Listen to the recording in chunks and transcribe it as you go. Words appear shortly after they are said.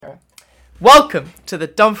Welcome to the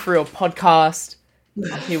Dumb4Real podcast.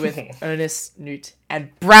 I'm here with Ernest, Newt, and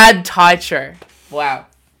Brad Taicho. Wow.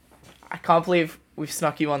 I can't believe we've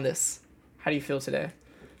snuck you on this. How do you feel today?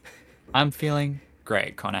 I'm feeling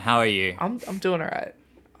great, Connor. How are you? I'm doing alright.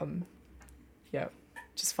 Yeah,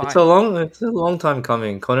 just fine. It's a long time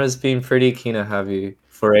coming. Connor's been pretty keen to have you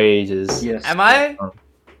for ages. Yes. Am I?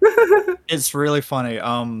 It's really funny.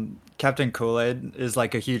 Captain Kool-Aid is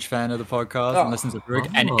like a huge fan of the podcast and listens to Brooke.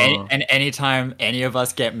 And anytime any of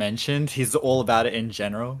us get mentioned, he's all about it in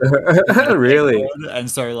general. Really? And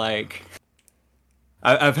so like,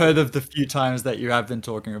 I've heard of the few times that you have been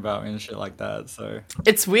talking about me and shit like that. So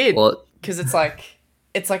It's weird Well, because it's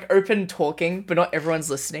like open talking, but not everyone's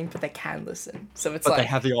listening, but they can listen. So it's but like they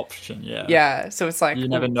have the option, yeah. yeah. So it's like You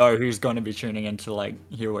never know who's going to be tuning in to like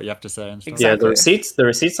hear what you have to say and stuff. yeah, Exactly. the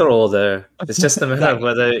receipts are all there. It's just a matter of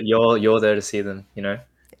whether you're there to see them, you know?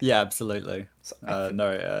 Yeah, absolutely. So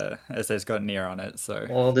SA's got an ear on it, so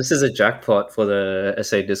Well, this is a jackpot for the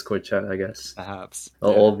SA Discord chat, I guess. perhaps.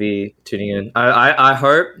 They'll all be tuning in. I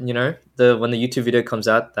hope, you know, when the YouTube video comes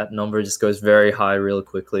out, that number just goes very high real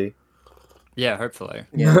quickly. Yeah, hopefully.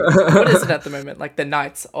 yeah. What is it at the moment? Like the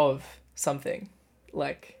Knights of something,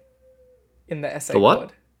 like in the SA The what?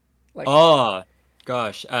 board. Like Oh,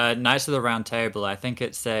 gosh. Knights of the Round Table. I think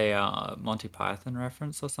it's a Monty Python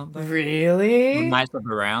reference or something. really? Knights of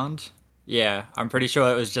the Round. Yeah, I'm pretty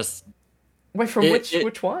sure it was just Wait, from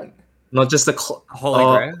which one? Not just the Holy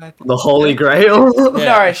Grail. I think. the Holy Grail.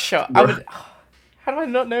 Yeah. No, sure. I would. How do I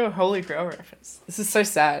not know a Holy Grail reference? This is so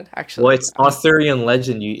sad, actually. Well, it's Arthurian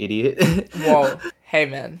legend, you idiot. Whoa, hey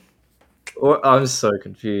man. I'm so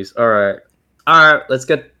confused. All right. Let's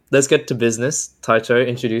get to business. Taicho,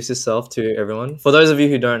 introduce yourself to everyone. For those of you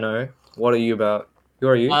who don't know, what are you about? Who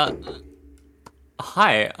are you?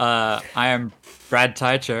 Hi, I am Brad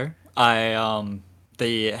Taicho. I am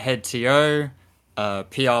the head TO,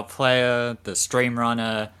 PR player, the stream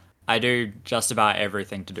runner. I do just about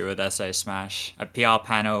everything to do with SA Smash. A PR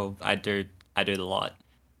panel, I do the lot.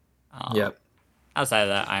 Yep. Outside of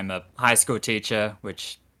that, I'm a high school teacher,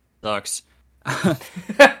 which sucks.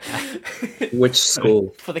 Which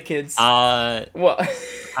school? For the kids. I'm What?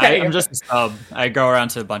 just a sub. I go around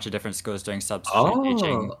to a bunch of different schools doing substitute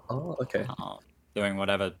teaching, Okay. doing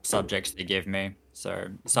whatever subjects they give me. So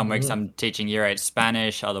some weeks I'm teaching year 8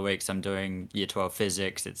 Spanish, other weeks I'm doing year 12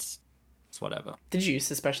 physics. It's whatever. Did you used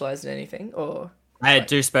to specialize in anything, or I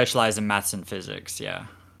do specialize in maths and physics, yeah.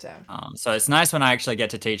 damn? So it's nice when I actually get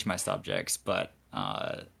to teach my subjects, but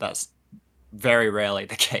that's very rarely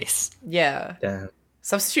the case. Yeah. Damn.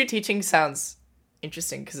 Substitute teaching sounds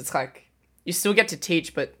interesting because it's like you still get to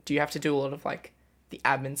teach, but do you have to do a lot of like the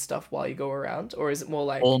admin stuff while you go around, or is it more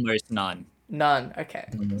like Almost none. none? Okay,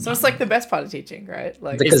 so it's like the best part of teaching, right?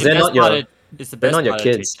 Like Because It's the they're best not your- part of- it's the they're best not your part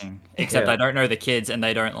of kids. teaching. Except Yeah. I don't know the kids, and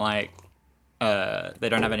they don't like. They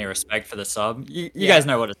don't have any respect for the sub. You Yeah. guys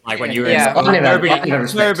know what it's like when you're Yeah. in school. I can Nobody respect,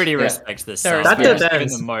 yeah. respects the No sub. respect. They're That just giving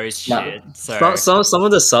depends. the most No. shit. So Some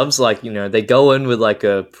of the subs, like, you know, they go in with like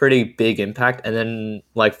a pretty big impact, and then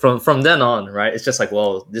like from then on, right? It's just like,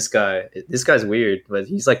 well, this guy's weird, but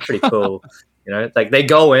he's like pretty cool. You know, like they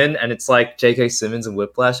go in and it's like J.K. Simmons and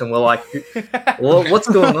Whiplash, and we're like, well, what's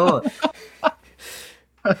going on?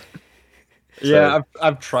 yeah,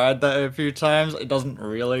 I've tried that a few times. It doesn't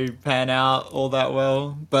really pan out all that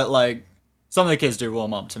well, but like some of the kids do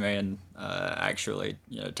warm up to me and actually,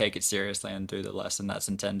 take it seriously and do the lesson that's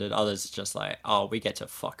intended. Others just like, oh, we get to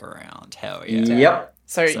fuck around. Hell yeah. Yep.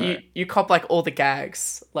 So So- you cop like all the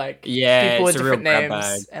gags, like Yeah, people with it's a real different grab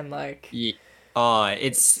names, bag. and like Yeah. Oh,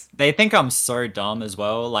 they think I'm so dumb as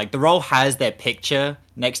well. Like the role has their picture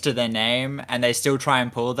next to their name, and they still try and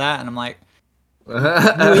pull that, and I'm like, you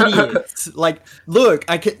idiots! Like, look,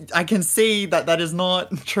 I can see that is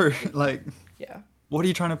not true. Like, yeah. what are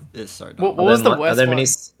you trying to? It's so dumb. What was the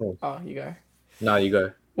worst one? Oh, Oh, you go. no, you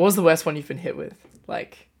go. What was the worst one you've been hit with?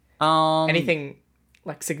 Like Um, anything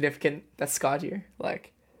like significant that scarred you?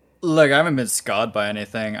 Like Look, I haven't been scarred by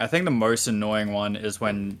anything. I think the most annoying one is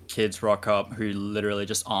when kids rock up who literally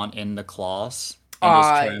just aren't in the class and just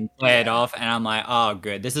try and play it off, and I'm like, oh,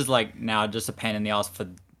 good. This is like now just a pain in the ass for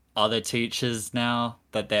other teachers now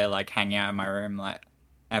that they're like hanging out in my room. Like,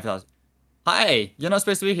 I feel like, hi, you're not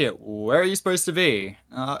supposed to be here. Where are you supposed to be?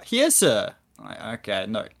 Here, sir. I'm like, okay,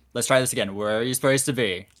 no. Let's try this again. Where are you supposed to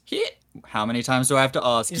be? Here. How many times do I have to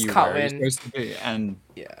ask You just you can't where win. you're supposed to be? And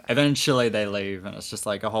yeah. eventually they leave, and it's just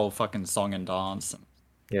like a whole fucking song and dance.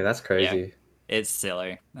 Yeah, that's crazy. It's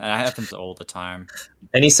silly. And it happens all the time.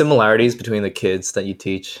 Any similarities between the kids that you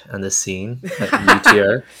teach and the scene at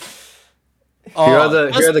UTO? Here are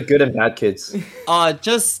the good and bad kids.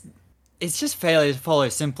 Just it's just failure to follow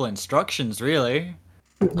simple instructions, really.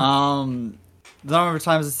 The number of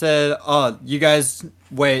times I said, "Oh, you guys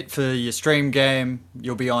wait for your stream game.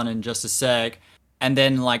 You'll be on in just a sec," and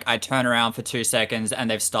then like I turn around for 2 seconds and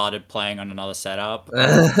they've started playing on another setup.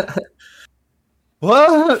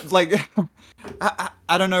 What? Like,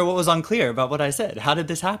 I don't know what was unclear about what I said. How did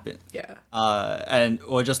this happen? Yeah.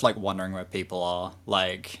 Or just like wondering where people are.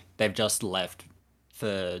 Like they've just left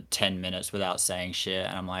for 10 minutes without saying shit,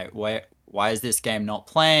 and I'm like, wait, why is this game not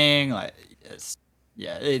playing? Like,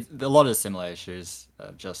 a lot of similar issues.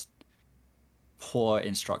 Just poor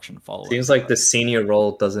instruction following. Seems like the senior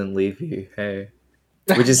role doesn't leave you. Hey,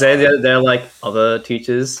 would you say there are like other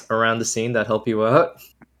teachers around the scene that help you out?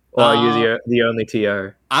 Or are you the only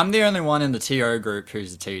TO? I'm the only one in the TO group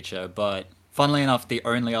who's a teacher, but funnily enough, the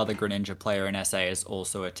only other Greninja player in SA is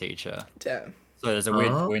also a teacher. Damn. So there's a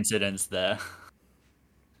weird coincidence there.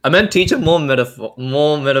 I meant teacher more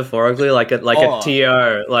metaphorically, like a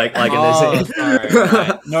TO, like in this.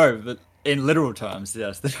 Right. No, but in literal terms,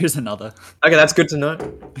 yes, there is another. Okay, that's good to know.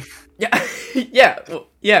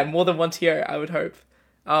 Yeah, more than one TO, I would hope.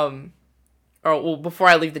 Well, before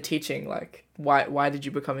I leave the teaching, like, why did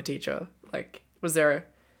you become a teacher? Like, was there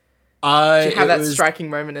did you have that striking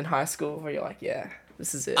moment in high school where you're like, yeah,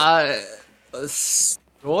 this is it?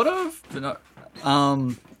 Sort of, but not.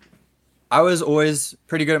 I was always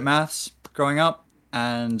pretty good at maths growing up,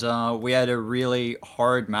 and we had a really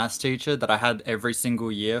hard maths teacher that I had every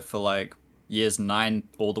single year for like years 9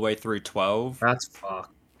 all the way through 12. That's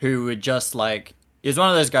fuck. Who would just like, he was one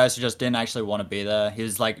of those guys who just didn't actually want to be there. He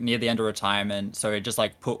was like near the end of retirement, so he'd just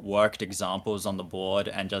like put worked examples on the board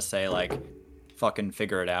and just say like, fucking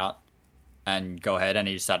figure it out and go ahead, and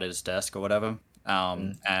he sat at his desk or whatever.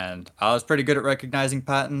 And I was pretty good at recognizing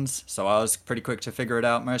patterns, so I was pretty quick to figure it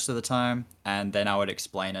out most of the time, and then I would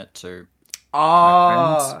explain it to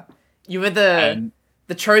my friends. You were the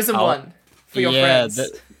chosen one for your friends.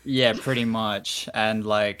 Yeah, pretty much. And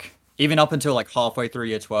like even up until like halfway through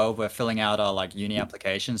year 12, we're filling out our like uni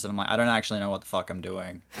applications, and I'm like, I don't actually know what the fuck I'm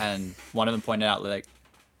doing. And one of them pointed out like,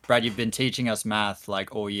 Brad, you've been teaching us math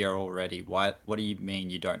like all year already. What do you mean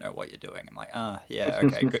you don't know what you're doing? I'm like, yeah,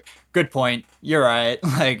 okay, good point. You're right.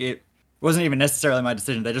 Like it wasn't even necessarily my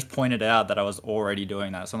decision. They just pointed out that I was already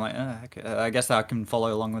doing that. So I'm like, okay, I guess I can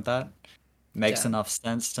follow along with that. Makes enough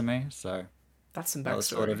sense to me. So that's some backstory. That was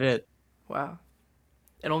sort of it. Wow,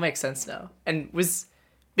 it all makes sense now. And was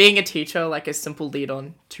being a teacher like a simple lead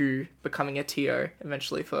on to becoming a TO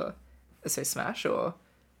eventually for, let's say, Smash, or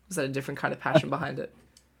was that a different kind of passion behind it?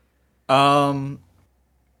 That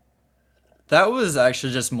was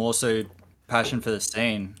actually just more so passion for the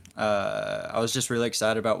scene. I was just really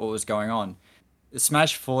excited about what was going on.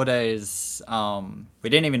 Smash 4 days, we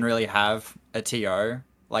didn't even really have a TO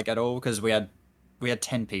like at all because we had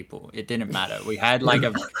 10 people. It didn't matter. We had like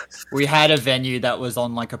we had a venue that was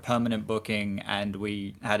on like a permanent booking, and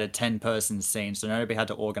we had a 10-person scene, so nobody had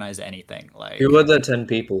to organize anything. Like, who were the 10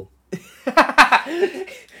 people?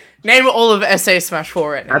 Name all of SA Smash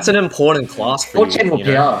 4 right now. That's an important class for you. General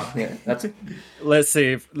PR. Yeah, that's. Let's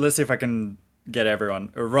see if I can get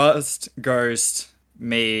everyone. Rust, Ghost,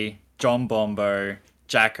 me, John Bombo,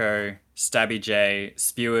 Jacko, Stabby J,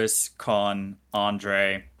 Spewis, Con,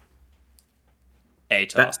 Andre,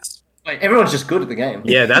 Atos. Everyone's just good at the game.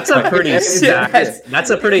 Yeah, that's a pretty stacked.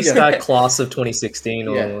 That's a pretty stacked class of 2016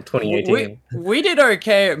 or 2018. We did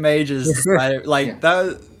okay at majors. Like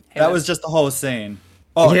that was just the whole scene.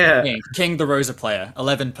 Oh, yeah. King the Rosa player,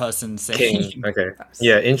 11-person scene. King. Okay.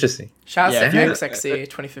 Yeah, interesting. Shout out to XXC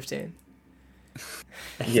 2015.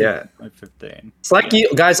 Yeah. 2015. It's like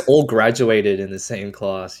you guys all graduated in the same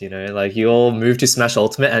class, you know? Like you all moved to Smash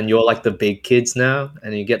Ultimate and you're like the big kids now,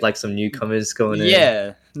 and you get like some newcomers going in.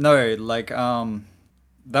 Yeah. No, like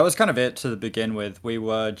that was kind of it to begin with. We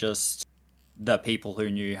were just the people who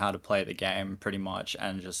knew how to play the game pretty much,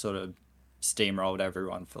 and just sort of steamrolled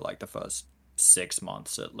everyone for like the first 6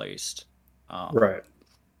 months at least. Right.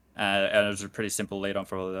 And it was a pretty simple lead on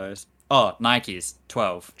for all of those. Oh, Nikes,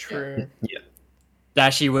 12. True. Yeah.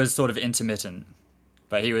 Dashi was sort of intermittent,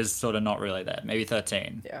 but he was sort of not really there. Maybe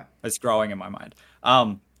 13. Yeah. It's growing in my mind.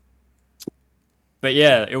 But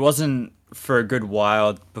yeah, it wasn't for a good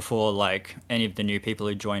while before like any of the new people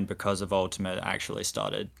who joined because of Ultimate actually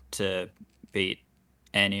started to beat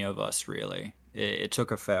any of us really. It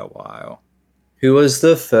took a fair while. Who was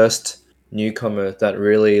the first newcomer that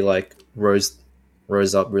really like rose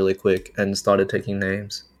up really quick and started taking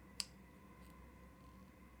names?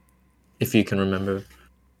 If you can remember.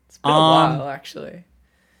 It's been a while, actually.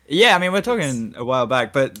 Yeah, I mean, we're talking a while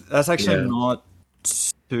back, but that's actually not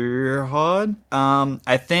too hard.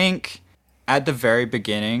 I think at the very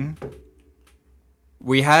beginning,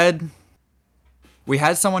 we had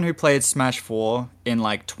someone who played Smash 4 in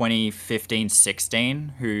like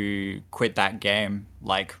 2015-16 who quit that game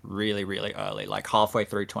like really, really early, like halfway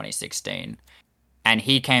through 2016. And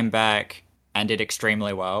he came back and did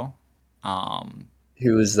extremely well.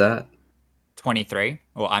 Who was that? 23.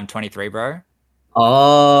 Well, I'm 23, bro.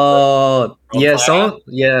 Oh, yeah, someone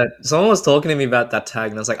was talking to me about that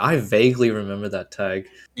tag, and I was like, I vaguely remember that tag.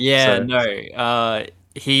 Yeah, So- no.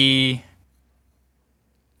 He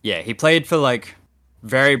played for like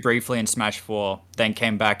very briefly in Smash 4, then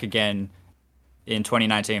came back again in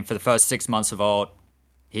 2019 for the first 6 months of Ult.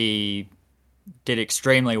 He did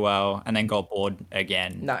extremely well and then got bored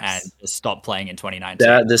again and just stopped playing in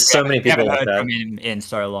 2019. There's so many people like that. From him in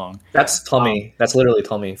so long. That's Tommy. That's literally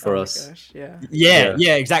Tommy for us. Gosh,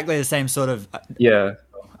 yeah, exactly the same sort of. Yeah.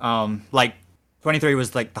 Like 23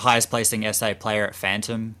 was like the highest placing SA player at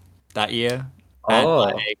Phantom that year. And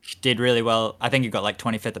like did really well. I think he got like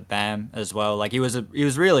 25th at BAM as well. Like he was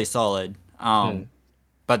really solid.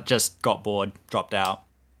 But just got bored, dropped out.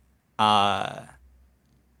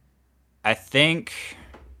 I think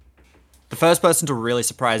the first person to really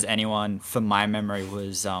surprise anyone from my memory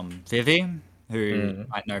was Vivi, who you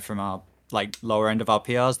might know from our like lower end of our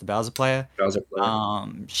PRs, the Bowser player.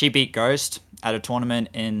 She beat Ghost at a tournament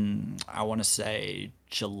in, I want to say,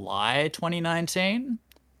 July 2019.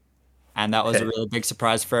 And that was a really big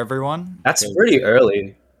surprise for everyone. That's pretty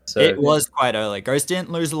early. So it was quite early. Ghost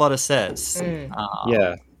didn't lose a lot of sets.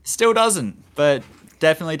 Yeah. Still doesn't, but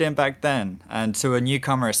definitely didn't back then. And to a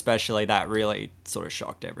newcomer especially, that really sort of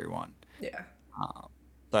shocked everyone. Yeah.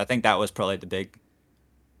 So I think that was probably the big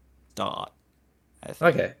start.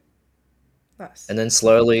 Okay. Nice. And then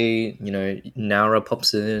slowly, Naura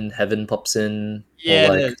pops in, Heaven pops in.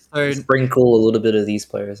 Yeah, so sprinkle a little bit of these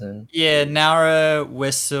players in. Yeah, Naura,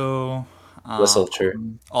 Whistle,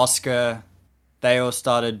 true. Oscar, they all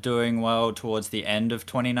started doing well towards the end of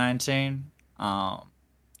 2019.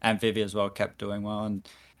 And Vivi as well kept doing well. And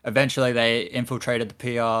eventually they infiltrated the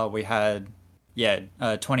PR. We had,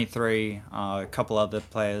 23, a couple other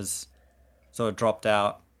players sort of dropped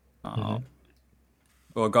out.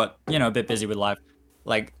 Or got, a bit busy with life.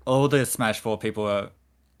 Like, all the Smash 4 people are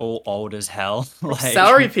all old as hell. Like,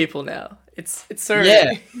 salary people now. It's so...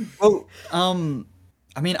 Yeah. Well,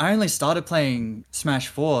 I mean, I only started playing Smash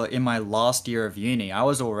 4 in my last year of uni. I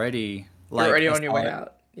was already... You're already on your way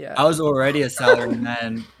out. Yeah. I was already a salary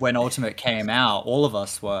man when Ultimate came out. All of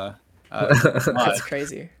us were. That's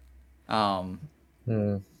crazy. So,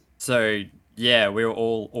 yeah, we were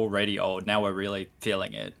all already old. Now we're really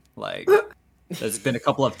feeling it. Like... There's been a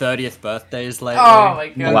couple of 30th birthdays lately. Oh my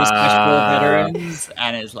god! Wow. Veterans,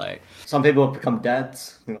 and it's like some people have become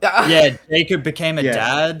dads. Yeah, Jacob became a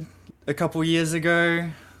dad a couple years ago.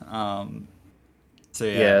 So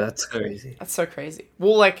yeah, that's crazy. That's so crazy.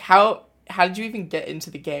 Well, like, how did you even get into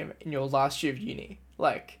the game in your last year of uni?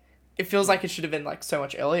 Like, it feels like it should have been like so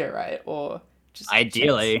much earlier, right? Or just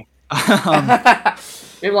ideally.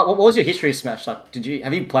 What was your history of Smash? Like,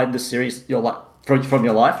 have you played the series? From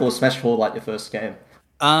your life, or Smash 4 like your first game?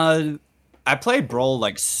 I played Brawl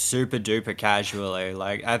like super duper casually.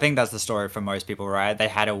 Like, I think that's the story for most people, right? They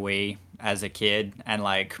had a Wii as a kid and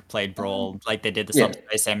like played Brawl, like they did the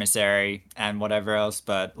Subspace Emissary and whatever else.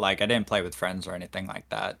 But like, I didn't play with friends or anything like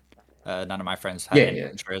that. None of my friends had any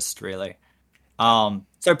interest really. So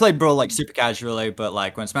I played Brawl like super casually, but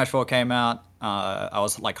like when Smash 4 came out, I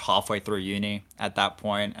was like halfway through uni at that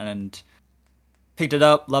point and picked it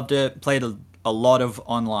up, loved it, played a lot of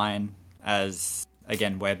online, as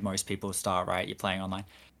again where most people start, right? You're playing online.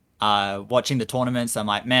 Watching the tournaments, I'm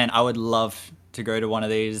like, man, I would love to go to one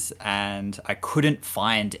of these, and I couldn't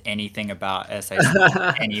find anything about SA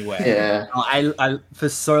anywhere. Yeah. I for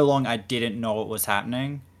so long I didn't know what was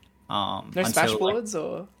happening. No Smash boards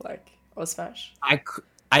or like Smash. I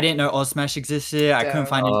didn't know Smash existed. I couldn't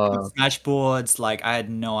find any Smash boards. Like, I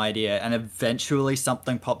had no idea. And eventually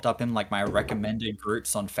something popped up in like my recommended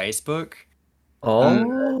groups on Facebook. I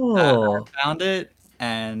found it,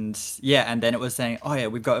 and then it was saying, oh yeah,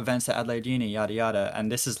 we've got events at Adelaide Uni, yada yada,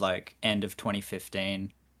 and this is like end of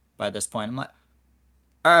 2015 by this point. I'm like,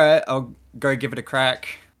 alright, I'll go give it a crack.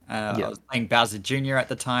 I was playing Bowser Jr. at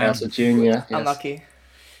the time. Bowser Jr. Yes. Unlucky.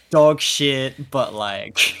 Dog shit, but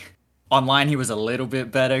like online he was a little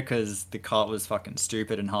bit better because the cart was fucking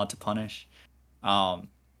stupid and hard to punish. I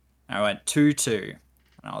went 2-2.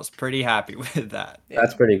 And I was pretty happy with that. Yeah.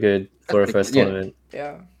 That's pretty good for a first tournament.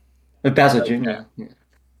 Yeah. With Bowser Jr.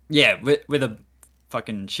 Yeah, with a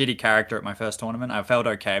fucking shitty character at my first tournament, I felt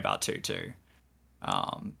okay about 2-2.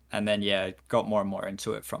 And then got more and more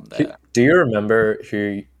into it from there. Do you remember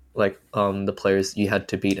who the players you had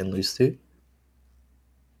to beat and lose to?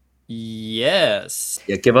 Yes.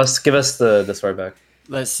 Yeah, give us the story back.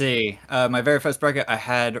 Let's see. My very first bracket, I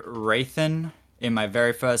had Rathan in my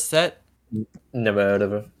very first set. Never heard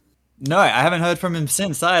of him. No, I haven't heard from him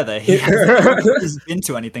since either. He hasn't been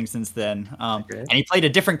to anything since then. Okay. And he played a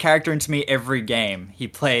different character into me every game. He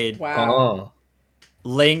played Wow.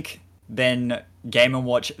 Link, then Game &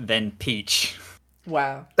 Watch, then Peach.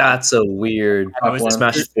 Wow. That's a weird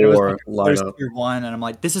Smash 4 lineup. 1, and I'm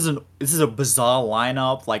like, this is a bizarre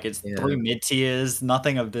lineup. Like, it's 3 mid tiers,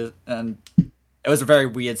 nothing of this, and it was a very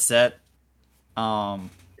weird set.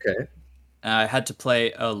 Okay. I had to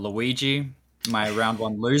play a Luigi. My round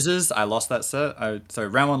 1 losers, I lost that set. So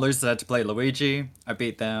round 1 losers, I had to play Luigi. I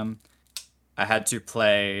beat them. I had to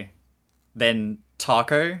play then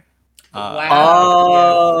Taco.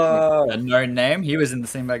 Wow. A known name. He was in the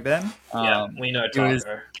scene back then. We know Taco.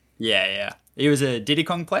 Yeah. He was a Diddy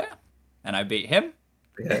Kong player, and I beat him.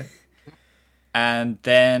 Okay. And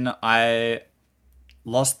then I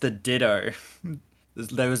lost the Ditto.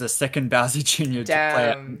 There was a second Bowser Jr. to play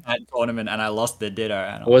at that tournament, and I lost the Ditto.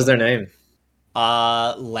 And What was their name?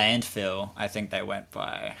 Landfill, I think they went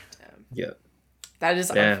by. Yeah. That is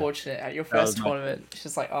unfortunate at your first tournament. It's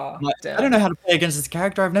just like, damn. I don't know how to play against this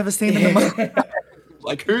character. I've never seen him in my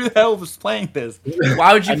Like, who the hell was playing this?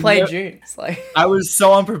 Why would you play Junes? Like, I was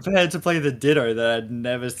so unprepared to play the Ditto that I'd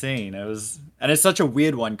never seen. And it's such a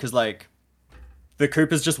weird one, because, like, the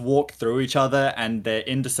Koopas just walk through each other and they're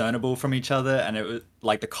indiscernible from each other, and it was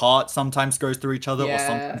like the cart sometimes goes through each other, or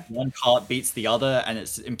sometimes one cart beats the other, and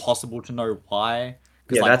it's impossible to know why.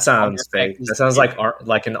 Yeah, like, that sounds fake. That sounds like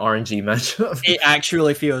an RNG matchup. It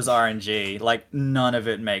actually feels RNG. Like, none of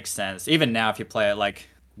it makes sense. Even now, if you play it, like,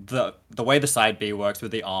 the way the side B works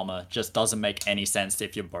with the armor just doesn't make any sense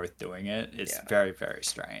if you're both doing it. It's very, very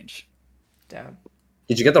strange. Damn.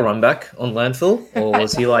 Did you get the run back on Landfill, or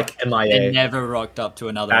was he like MIA? It never rocked up to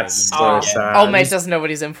another. That's so sad. Old mate doesn't know what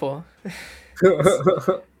he's in for.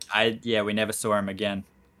 We never saw him again.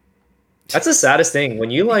 That's the saddest thing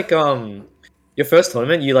when you like your first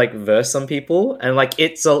tournament, you like verse some people, and like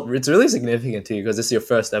it's really significant to you because it's your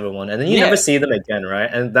first ever one, and then you never see them again, right?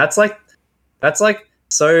 And that's like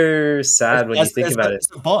so sad when you think about it.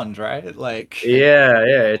 It's a bond, right? Like, yeah,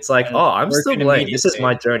 it's like, I'm still playing. This is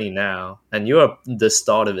my journey now, and you're the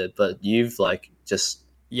start of it, but you've like just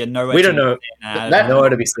we don't know nowhere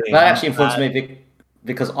to be seen. That actually influenced me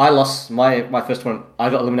because I lost my first one. I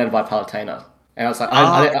got eliminated by Palutena, and I was like,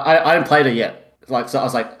 I hadn't played her yet. Like, so I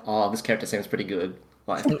was like, this character seems pretty good.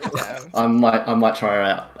 Like, I might try her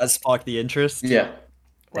out. That sparked the interest. Yeah.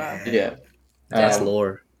 Wow. Yeah. That's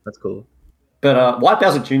lore. That's cool. But why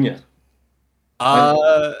Bowser Jr.?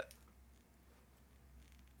 I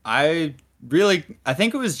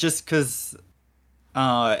think it was just because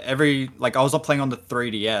I was playing on the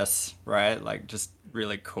 3DS, right? Like, just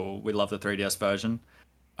really cool. We love the 3DS version.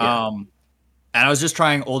 Yeah. And I was just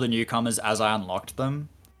trying all the newcomers as I unlocked them.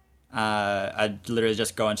 I'd literally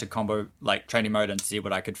just go into combo, like, training mode and see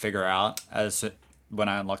what I could figure out when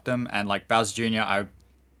I unlocked them. And like Bowser Jr.,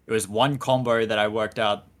 it was one combo that I worked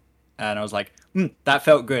out, and I was like, that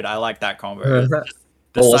felt good. I like that combo.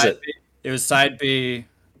 It was side B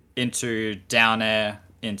into down air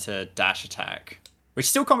into dash attack, which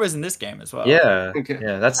still combos in this game as well. Yeah, okay.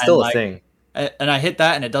 Yeah, that's still a thing. And I hit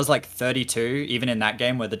that, and it does like 32, even in that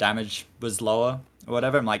game where the damage was lower or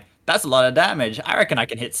whatever. I'm like, that's a lot of damage. I reckon I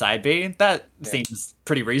can hit side B. That seems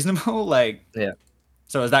pretty reasonable. Like,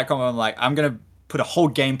 So as that combo, I'm like, I'm gonna put a whole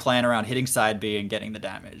game plan around hitting side B and getting the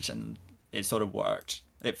damage, and it sort of worked.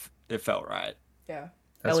 It felt right. Yeah,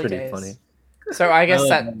 that's early pretty days. funny. So I guess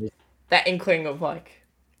that inkling of like,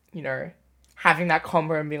 you know, having that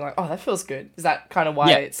combo and being like, that feels good. Is that kind of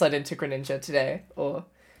why it slid into Greninja today, or?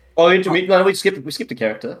 We skipped a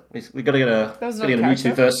character. We gotta get a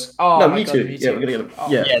Mewtwo first. Mewtwo. Yeah, we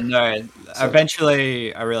gotta get a no.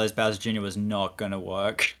 Eventually, I realized Bowser Jr. was not gonna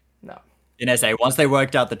work. No. In SA, once they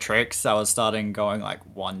worked out the tricks, I was starting going like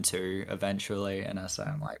 1-2 eventually. In SA,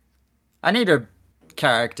 I'm like, I need a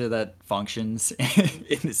character that functions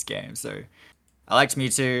in this game. So I liked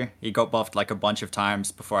Mewtwo. He got buffed like a bunch of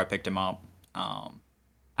times before I picked him up. And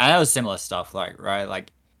that was similar stuff, like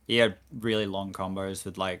he had really long combos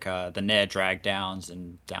with like the Nair drag downs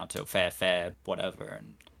and down tilt fair, whatever,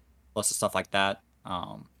 and lots of stuff like that.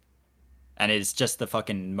 And it's just the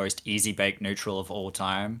fucking most easy bake neutral of all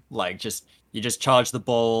time. Like, you just charge the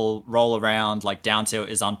ball, roll around. Like, down tilt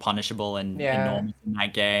is unpunishable and enormous in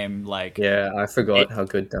that game. Like, I forgot how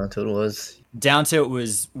good down tilt was. Down tilt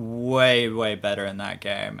was way, way better in that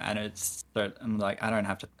game, and I'm like, I don't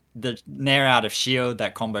have to. The Nair out of shield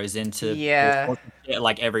that combos into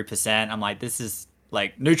like every percent. I'm like, this is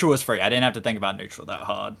like neutral was free. I didn't have to think about neutral that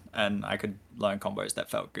hard, and I could learn combos that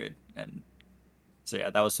felt good. And so yeah,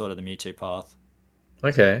 that was sort of the Mewtwo path.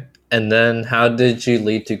 Okay. And then how did you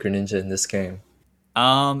lead to Greninja in this game?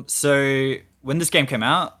 So when this game came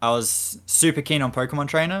out, I was super keen on Pokemon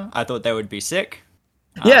Trainer. I thought they would be sick.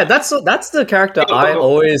 Yeah, that's the character I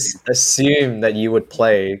always assumed that you would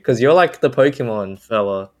play because you're like the Pokemon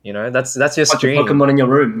fella, you know. That's your stream. Pokemon in your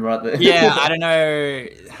room, right there. Yeah, I don't know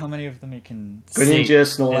how many of them you can see. Greninja,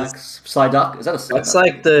 Snorlax, Psyduck. Is that a Psyduck? It's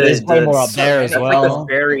like There's way more up there as that's well. like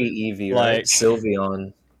the fairy Eevee, right? Like-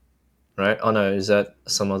 Sylveon, right? Oh no, is that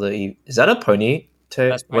some other Eevee? Is that a pony?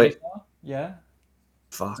 That's Wait, Ponytail? Yeah.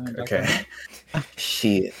 fuck. Something like Okay.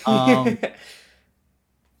 Shit.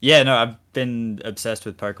 Yeah, no, I've been obsessed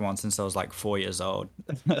with Pokemon since I was like 4 years old.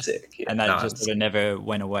 Sick. Yeah, And that nah, just it's- sort of never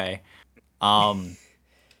went away. But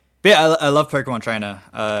yeah, I love Pokemon Trainer.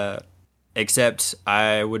 Except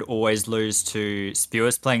I would always lose to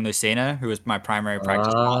Spewis playing Lucina, who was my primary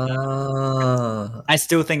practice partner. I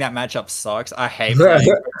still think that matchup sucks. I hate playing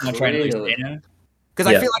Pokemon Trainer Really? Lucina. Because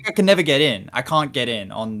I feel like I can never get in. I can't get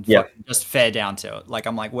in on just fair down tilt. Like,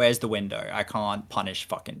 I'm like, where's the window? I can't punish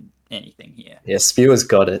fucking anything here. Yeah, Spewer's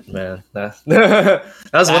got it, man. That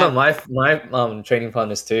was one of my training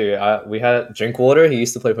partners too. We had Drinkwater. He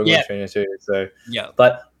used to play Pokemon Trainer too. So yeah,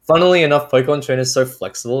 but funnily enough, Pokemon Trainer is so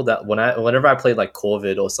flexible that whenever I played like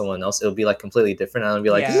Corvid or someone else, it'll be like completely different. And I'll be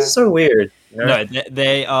like, this is so weird. You know? No,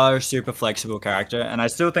 they are a super flexible character, and I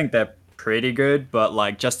still think they're pretty good. But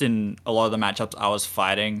like, just in a lot of the matchups I was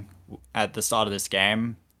fighting at the start of this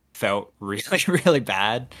game, felt really, really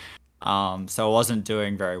bad. So I wasn't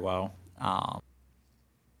doing very well.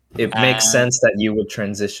 It makes sense that you would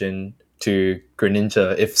transition to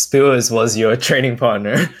Greninja if Spewers was your training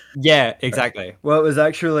partner. Yeah, exactly. Well, it was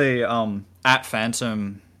actually at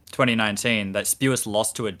Phantom 2019 that Spewers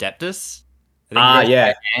lost to Adeptus. I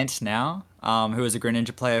think Ant now, who is a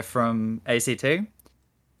Greninja player from ACT.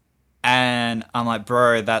 And I'm like,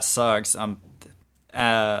 bro, that sucks. We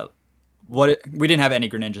didn't have any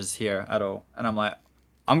Greninjas here at all. And I'm like,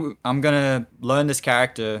 I'm gonna learn this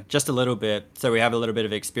character just a little bit, so we have a little bit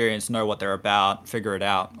of experience, know what they're about, figure it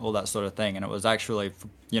out, all that sort of thing. And it was actually,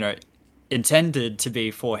 intended to be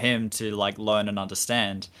for him to like learn and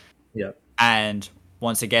understand. Yeah. And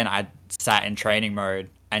once again, I sat in training mode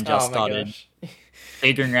and just started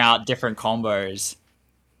figuring out different combos,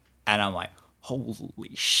 and I'm like,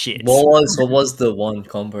 holy shit! What was the one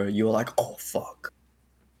combo you were like, oh fuck?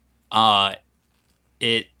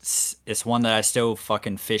 It's one that I still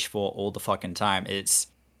fucking fish for all the fucking time. It's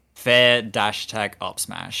fair dash attack up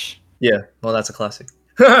smash. Yeah, well, that's a classic.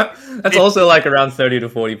 That's also like around 30 to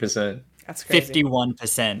 40%. That's crazy.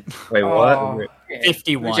 51%. Wait, what?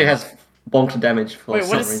 51. Which has bonked damage for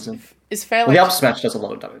some reason. Is fair Well, like... the up smash does a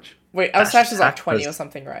lot of damage. Wait, up smash is like 20 or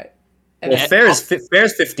something, right? And Well, fair is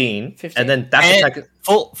 15, and then dash attack.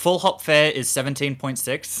 Full hop fair is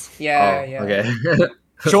 17.6. Yeah, yeah. Okay.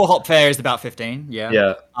 Short hop fair is about 15. Yeah.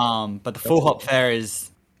 Yeah. But the full hop fair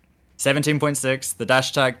is 17.6. The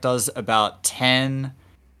dash attack does about 10,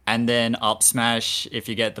 and then up smash, if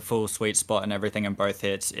you get the full sweet spot and everything in both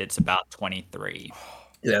hits, it's about 23.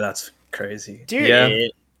 Yeah, that's crazy. Dude. Yeah.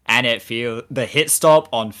 And it feels the hit stop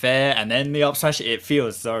on fair, and then the up smash. It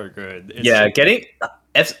feels so good.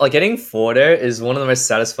 Getting forward air is one of the most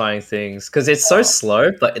satisfying things because it's so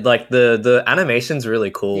slow, but like the animation's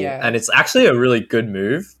really cool, and it's actually a really good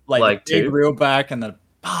move. Like big reel back and then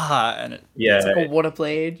and it's like a water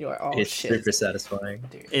blade. You're like, oh it's shit, super satisfying.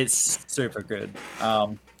 Dude. It's super good.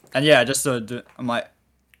 And yeah, just I'm like,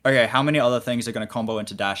 okay, how many other things are gonna combo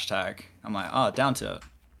into dash attack? I'm like, down to,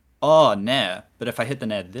 nair. But if I hit the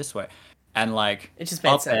nair this way. And like it just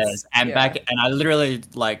made sense. And back, and I literally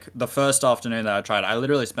like the first afternoon that I tried, I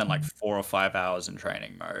literally spent like 4 or 5 hours in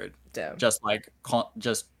training mode. Damn. Just like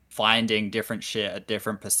just finding different shit at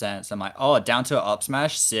different percents. I'm like, down to up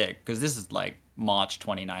smash, sick, because this is like March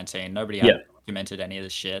 2019. Nobody had documented any of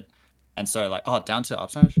this shit, and so like, down to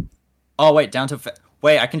up smash. Wait, down to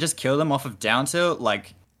wait, I can just kill them off of down to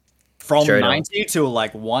like. From 90 to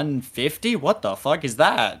like 150? What the fuck is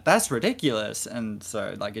that? That's ridiculous. And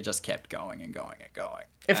so like it just kept going and going and going.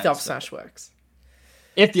 If the up smash works.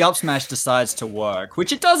 If the up smash decides to work,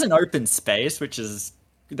 which it does in open space, which is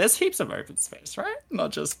there's heaps of open space, right? Not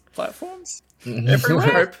just platforms.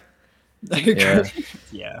 Everywhere.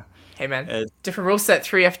 Yeah. Hey man, different rule set,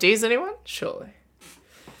 3 FDs, anyone? Surely.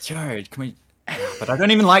 Yo, can we but I don't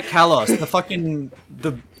even like Kalos.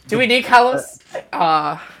 Do we need Kalos?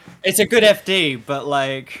 It's a good FD, but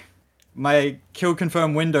like my kill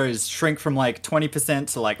confirm windows shrink from like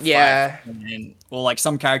 20% to like 5%. Yeah. Or like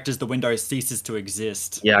some characters, the window ceases to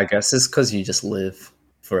exist. Yeah, I guess it's because you just live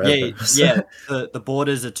forever. Yeah. The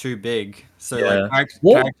borders are too big. So Yeah. like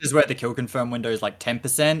characters where the kill confirm window is like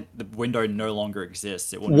 10%, the window no longer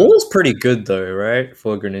exists. It will Wall's pretty good though, right?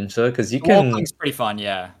 For Greninja, because you wall can. cling's pretty fun,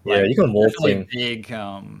 yeah. Yeah, you can wall definitely cling.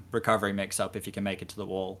 big recovery mix up if you can make it to the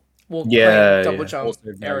wall. Wall Yeah, double yeah. jump, Also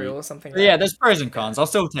very- aerial or something. Yeah, there's pros and cons. I'll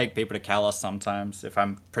still take people to Kalos sometimes if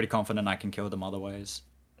I'm pretty confident I can kill them other ways.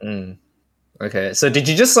 Okay, so did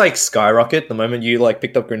you just like skyrocket the moment you like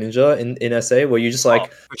picked up Greninja in SA? Were you just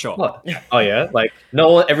like, for sure. what? Oh yeah, like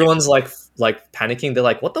no, everyone's like panicking. They're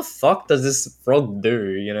like, what the fuck does this frog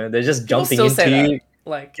do? You know, they're just jumping still say into you, that.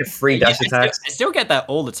 Like get free dash attacks. I still get that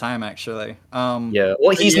all the time, actually. Yeah,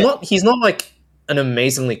 well, he's not like an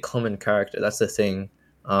amazingly common character. That's the thing.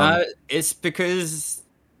 It's because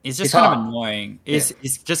it's just It's kind of hard. annoying.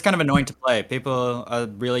 It's just kind of annoying to play. People are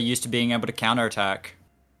really used to being able to counterattack.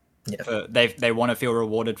 Yeah. They want to feel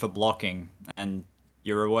rewarded for blocking, and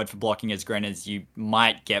your reward for blocking as Gren is you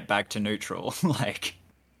might get back to neutral. Like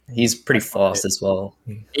He's pretty fast as well.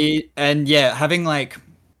 and yeah, having like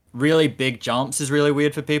really big jumps is really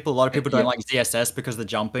weird for people. A lot of people don't like ZSS because the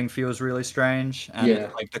jumping feels really strange,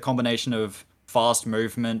 and like the combination of fast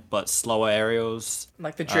movement but slower aerials.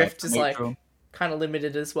 Like the drift is like neutral. kind of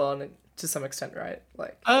limited as well, and to some extent, right?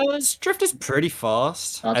 Like Drift is pretty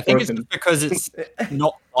fast. I think it's just because it's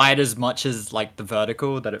not quite as much as like the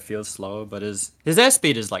vertical that it feels slower, but his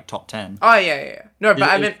airspeed is like top 10. Oh yeah. No, but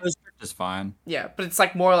I mean, Drift is fine. yeah, but it's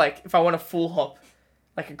like more like if I want a full hop,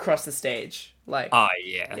 like across the stage, like. Oh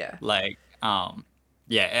yeah. Like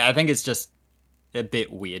yeah, I think it's just a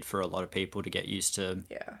bit weird for a lot of people to get used to.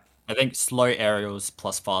 Yeah. I think slow aerials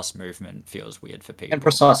plus fast movement feels weird for people. And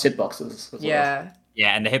precise hitboxes. As Yeah. Well.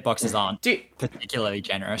 Yeah, and the hitboxes aren't Dude, particularly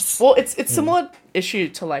generous. well, it's similar issue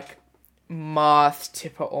to like Math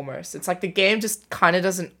Tipper almost. It's like the game just kind of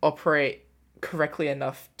doesn't operate correctly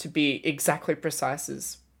enough to be exactly precise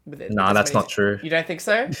as with it. Nah, that's not true. You don't think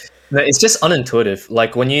so? No, it's just unintuitive.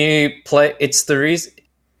 Like when you play, it's the reason.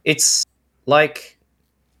 It's like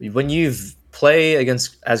when you play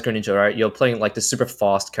against as Greninja, right? You're playing like the super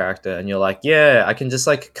fast character, and you're like, yeah, I can just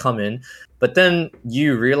like come in. But then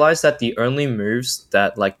you realize that the only moves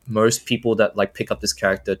that like most people that like pick up this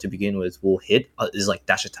character to begin with will hit is like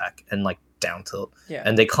dash attack and like down tilt. Yeah.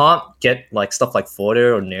 And they can't get like stuff like forward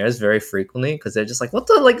air or nairs very frequently because they're just like, what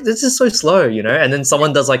the, like, this is so slow, you know? And then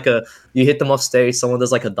someone does like you hit them off stage, someone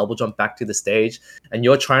does like a double jump back to the stage, and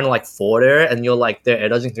you're trying to like forward air, and you're like, they're air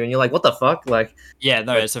dodging through, and you're like, what the fuck? Like, yeah,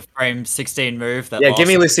 no, it's a frame 16 move that yeah, give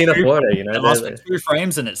me Lucina two- forward air, you know? It lasts for 2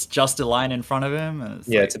 frames and it's just a line in front of him. And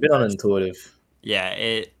It's a bit unintuitive.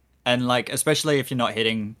 Yeah, and like especially if you're not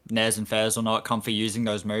hitting Nairs and Fairs or not comfy using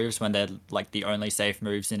those moves when they're like the only safe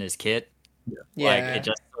moves in his kit. Yeah. Like it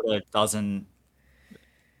just sort of doesn't.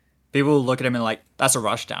 People look at him and like that's a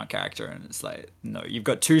rushdown character, and it's like no, you've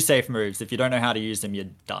got 2 safe moves. If you don't know how to use them, you're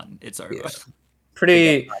done. It's over. Yeah.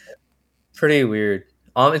 Pretty weird.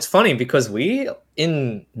 It's funny because we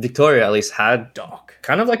in Victoria at least had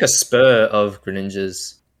kind of like a spur of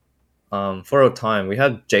Greninjas. For a time we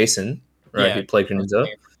had Jason, right? Who played Greninja.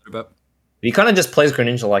 He kind of just plays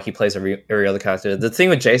Greninja like he plays every other character. The thing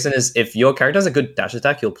with Jason is if your character has a good dash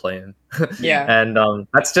attack, you'll play him. Yeah. And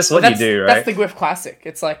that's just what you do, right? That's the Gwyff classic.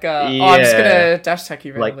 It's like, I'm just gonna dash attack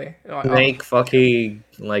you randomly. Make fucking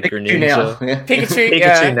like Greninja.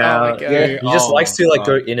 Pikachu now. Oh my God. He just likes to like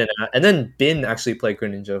go in and out. And then Bin actually played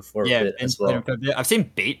Greninja for a bit as well. I've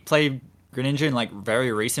seen Beat play Greninja in like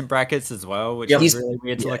very recent brackets as well, which is really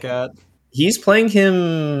weird to look at. He's playing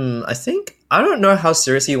him, I don't know how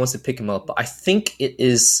seriously he wants to pick him up, but I think it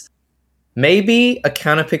is maybe a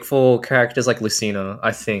counter pick for characters like Lucina,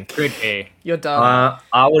 I think. Could be. You're done.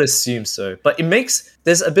 I would assume so. But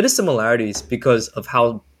there's a bit of similarities because of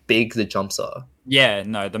how big the jumps are. Yeah,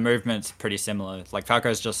 no, the movement's pretty similar. Like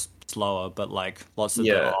Falco's just slower, but like lots of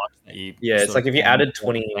the arcs that you it's like if you added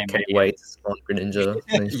 20k weights on Greninja.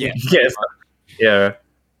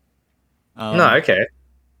 No, okay.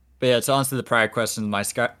 But yeah, to answer the prior question, my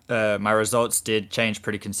results did change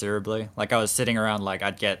pretty considerably. Like I was sitting around like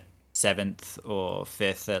I'd get 7th or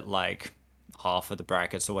 5th at like half of the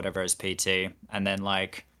brackets or whatever as PT, and then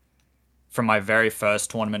like from my very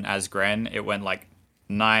first tournament as Gren, it went like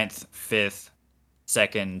 9th, 5th,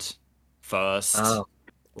 2nd, 1st. Oh.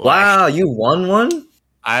 Wow, you won one?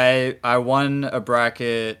 I won a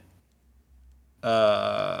bracket.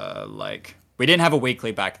 Like we didn't have a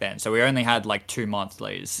weekly back then, so we only had like 2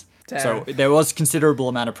 monthlies. Damn. So there was considerable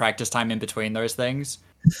amount of practice time in between those things.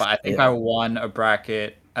 But I think I won a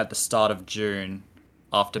bracket at the start of June,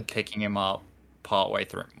 after picking him up partway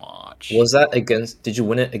through March. Was that against? Did you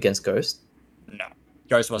win it against Ghost? No,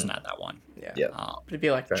 Ghost wasn't at that one. Yeah. It'd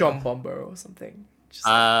be like John enough. Bomber or something. Just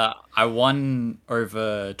I won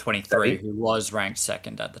over 23, who was ranked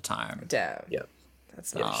second at the time. Damn. Yeah.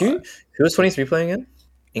 That's not Who was 23 playing again?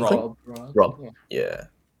 Inkling? Rob. Yeah.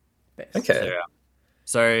 Okay.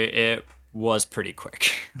 So it was pretty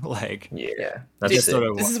quick. Like, yeah. That's this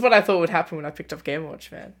is what I thought would happen when I picked up Game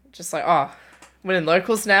Watch, man. Just like, winning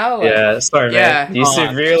locals now. Like, yeah, sorry, man. You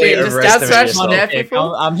severely overestimated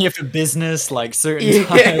yourself. I'm here for business, like certain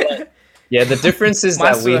time. Yeah, the difference is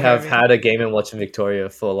that we have had a Game & Watch in Victoria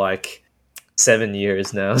for like 7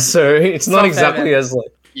 years now, so it's not exactly as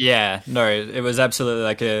like. Yeah, no, it was absolutely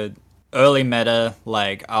like a early meta.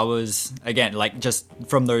 Like I was again, like just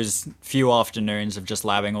from those few afternoons of just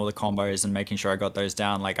labbing all the combos and making sure I got those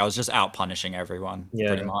down. Like I was just out punishing everyone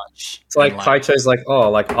pretty much. It's like Taicho's like,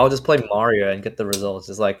 I'll just play Mario and get the results.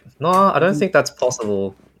 It's like, no, I don't think that's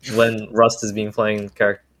possible when Rust has been playing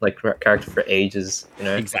character for ages. You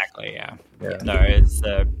know exactly. Yeah. No, it's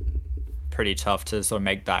pretty tough to sort of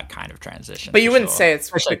make that kind of transition. But you wouldn't say it's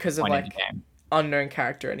because of like unknown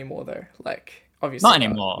character anymore, though. Like obviously not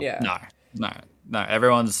anymore. Yeah. No.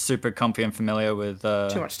 Everyone's super comfy and familiar with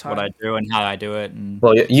too much time. what I do and how I do it. And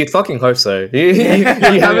well, you fucking hope so. You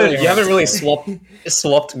haven't really swapped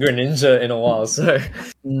Greninja in a while, so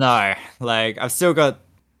no. Like I've still got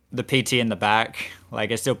the PT in the back.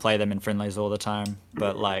 Like I still play them in friendlies all the time,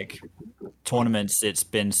 but like tournaments, it's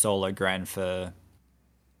been solo grand for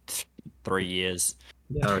 3 years.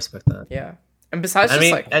 Yeah, I respect that. Yeah, and besides,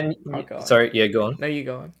 sorry, yeah, go on. No, you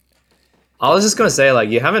go on. I was just gonna say, like,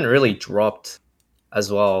 you haven't really dropped as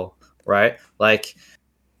well, right? Like,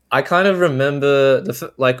 I kind of remember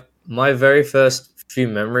my very first few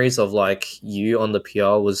memories of like you on the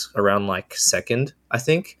PR was around like second, I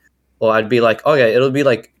think, or I'd be like, okay, it'll be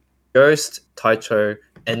like Ghost, Taicho,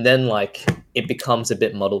 and then like it becomes a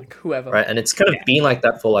bit muddled, whoever, right? And it's kind of been like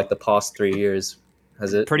that for like the past 3 years,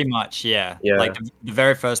 has it? Pretty much, yeah. Like the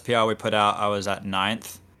very first PR we put out, I was at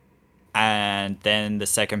 9th. And then the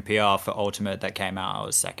second PR for Ultimate that came out, I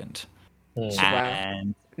was second.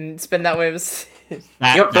 And it's been that way ever since.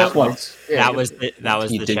 That was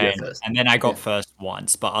the change. And then I got first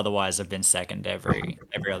once, but otherwise I've been second every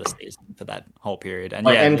other season for that whole period.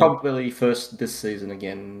 And probably first this season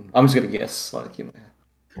again. I'm just gonna guess,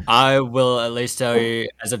 I will at least tell you,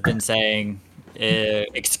 as I've been saying,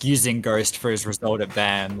 excusing Ghost for his result at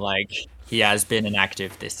BAM, like he has been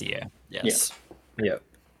inactive this year. Yes. Yeah.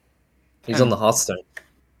 He's on the Hearthstone.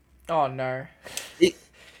 Oh no.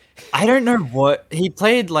 I don't know what he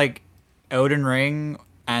played, like Elden Ring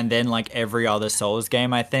and then like every other Souls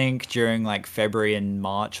game, I think, during like February and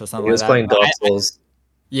March or something like that. He was playing Dark Souls.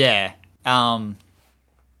 Yeah.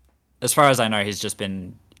 As far as I know, he's just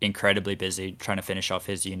been incredibly busy trying to finish off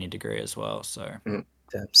his uni degree as well. So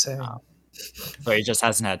damn same. So he just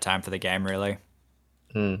hasn't had time for the game really.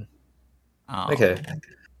 Okay.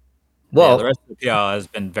 Well, the rest of the PR has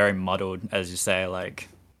been very muddled, as you say. Like,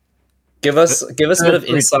 give us a bit of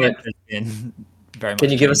insight. Can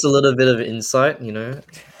you give us a little bit of insight? You know,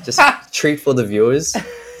 just treat for the viewers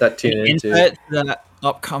that tune into the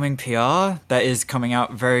upcoming PR that is coming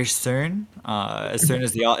out very soon. As soon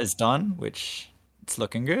as the art is done, which it's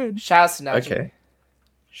looking good. Shout out to Naji. Okay.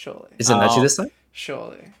 Surely. Is it Naji this time?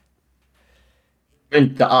 Surely.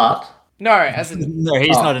 In the art. No, as in... No,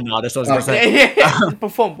 he's not an artist. I was going to say.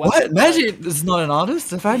 Perform once. What? Magic is not an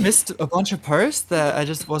artist? Have I missed a bunch of posts that I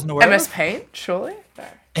just wasn't aware MS of? Paint, surely? No.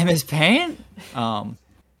 MS Paint? I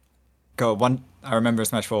remember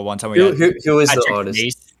Smash 4 one time who is the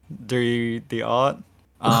artist? Do the art.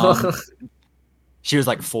 She was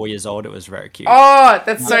like 4 years old. It was very cute. Oh,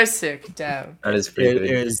 that's so sick. Damn. That is pretty good.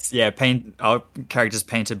 It was, our character's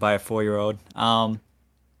painted by a 4-year-old. When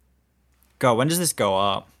does this go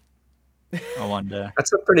up? I wonder.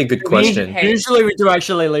 That's a pretty good question. Usually we do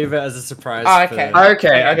actually leave it as a surprise. Oh, okay.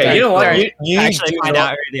 Okay. You know what? You actually find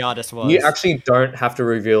out who the artist was. You actually don't have to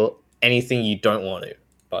reveal anything you don't want to,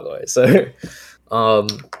 by the way. So,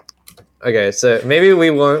 okay. So maybe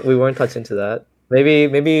we won't touch into that.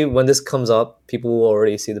 Maybe when this comes up, people will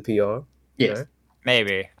already see the PR. Yes. Know?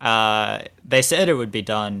 Maybe. They said it would be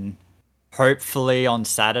done hopefully on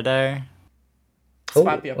Saturday. This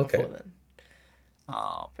might be up before then.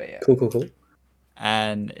 But yeah. Cool.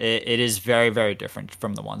 And it is very, very different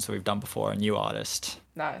from the ones that we've done before. A new artist.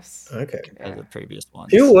 Nice. Okay. As the previous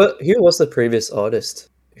ones. Who was the previous artist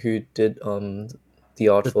who did the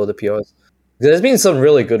art for the PRs? There's been some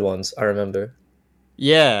really good ones, I remember.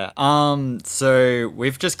 Yeah. So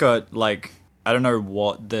we've just got like I don't know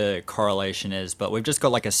what the correlation is, but we've just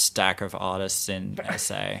got like a stack of artists in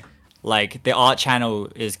SA. Like the art channel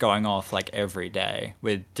is going off like every day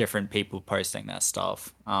with different people posting their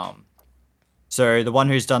stuff. So the one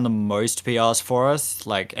who's done the most PRs for us,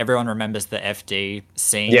 like everyone remembers the FD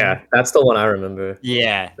scene. Yeah, that's the one I remember.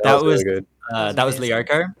 Yeah, that was really good. That was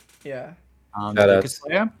Lyoko. Yeah. The Lucas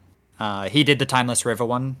player. He did the Timeless River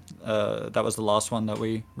one. That was the last one that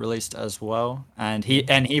we released as well. And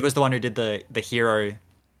he was the one who did the hero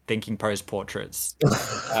thinking pose portraits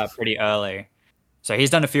pretty early. So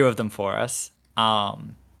he's done a few of them for us.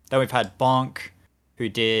 Then we've had Bonk, who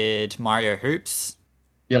did Mario Hoops.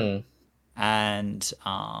 Yep. And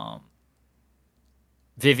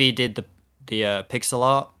Vivi did the pixel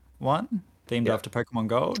art one, themed after Pokemon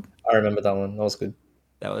Gold. I remember that one. That was good.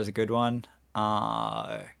 That was a good one.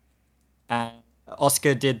 And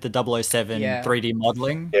Oscar did the 007 3D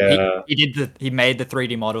modeling. Yeah. He made the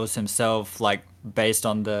 3D models himself, like based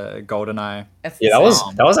on the GoldenEye. Yeah, that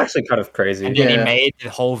was actually kind of crazy. And then he made the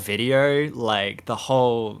whole video, like the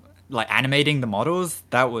whole animating the models.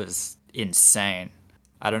 That was insane.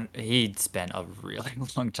 He spent a really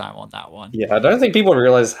long time on that one. Yeah, I don't think people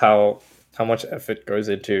realize how much effort goes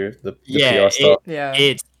into the PR stuff.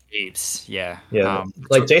 It's heaps. Yeah.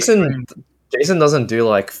 Like Jason doesn't do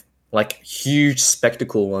like huge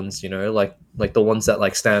spectacle ones, you know, like the ones that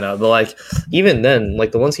like stand out. But like even then,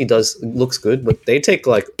 like the ones he does looks good, but they take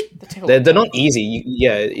like they're not easy. You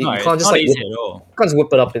can't just like easy at all. You can't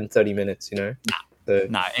whip it up in 30 minutes, you know.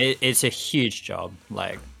 It's a huge job.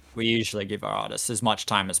 Like we usually give our artists as much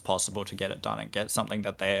time as possible to get it done and get something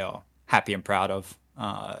that they are happy and proud of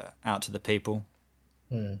out to the people.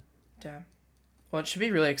 Damn. Well, it should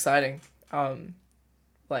be really exciting.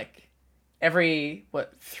 Like every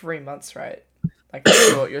 3 months, right? Like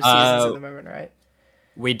your seasons at the moment, right?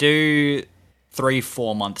 We do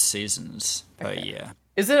 3-4 month seasons per year.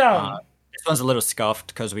 Is it this one's a little scuffed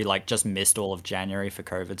because we like just missed all of January for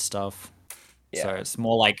COVID stuff. So it's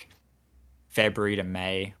more like February to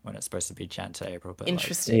May when it's supposed to be Jan to April. But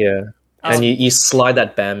interesting. And you slide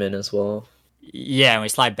that BAM in as well. Yeah, and we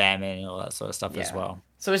slide BAM in and all that sort of stuff as well.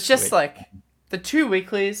 So it's just like the 2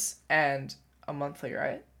 weeklies and a monthly,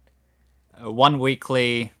 right? 1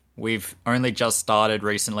 weekly. We've only just started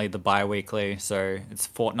recently the bi-weekly, so it's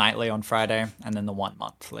fortnightly on Friday, and then the 1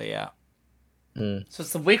 monthly. So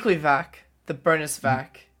it's the weekly VAC, the bonus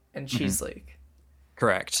VAC, and Cheese League.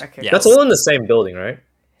 Correct. Okay. Yes. That's all in the same building, right?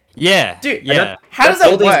 Yeah, dude. Yeah. How does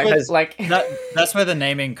that work? That's where the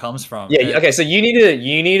naming comes from. Yeah. Okay. So you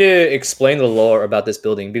need to explain the lore about this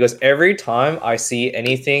building, because every time I see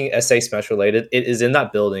anything SA Smash related, it is in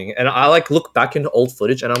that building, and I like look back into old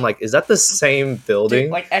footage, and I'm like, is that the same building?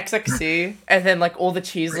 Dude, like XXC, and then like all the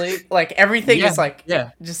Cheese League, like everything is like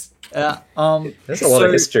just. There's a lot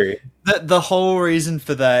of history. The whole reason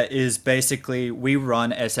for that is basically we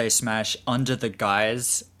run SA Smash under the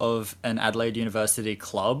guise of an Adelaide University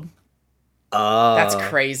club. That's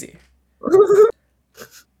crazy.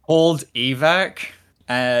 Called EVAC,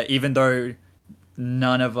 even though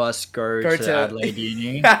none of us go to Adelaide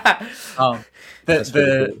Uni.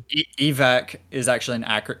 The EVAC is actually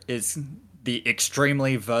is the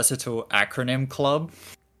extremely versatile acronym club.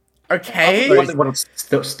 Okay. What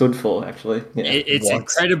it stood for, actually. Yeah. It's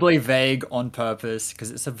incredibly vague on purpose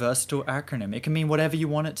because it's a versatile acronym. It can mean whatever you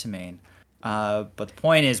want it to mean. But the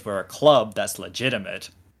point is, we're a club that's legitimate.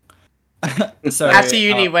 So at the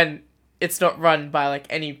uni, when it's not run by like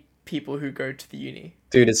any people who go to the uni.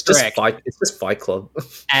 Dude, it's just Fight Club.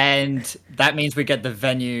 And that means we get the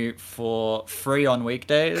venue for free on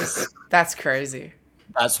weekdays. That's crazy.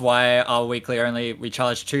 That's why our weekly we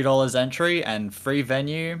charge $2 entry and free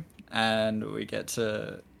venue. And we get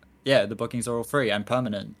to, the bookings are all free and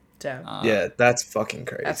permanent. Damn. That's fucking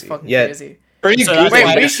crazy. That's fucking crazy. Pretty so good.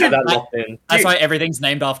 Wait, we should that locked in. That's why everything's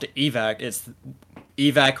named after EVAC. It's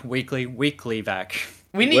EVAC weekly VAC.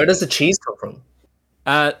 Where does the cheese come from?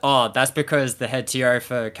 That's because the head TO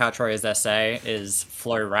for Couch Warriors SA is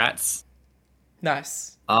Flo Rats.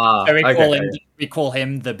 Nice. So we call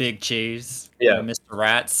him the Big Cheese. Mr.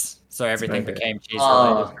 Rats. So everything became cheese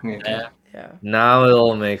related. Yeah. Now it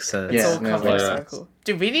all makes sense. It's all coming circle.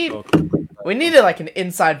 Dude, we need like an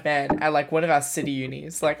inside man at like one of our city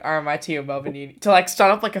unis, like RMIT or Melbourne Uni, to like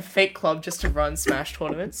start up like a fake club just to run Smash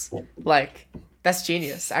tournaments. Like, that's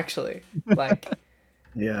genius, actually. Like,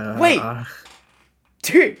 wait,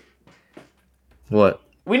 dude. What?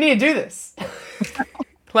 We need to do this.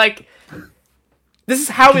 Like, this is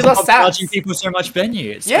how we lost stats. Charging people so much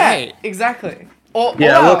venue. It's great. Exactly. Look,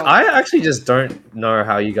 I actually just don't know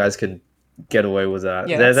how you guys can get away with that.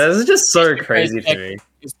 That's just so crazy to me.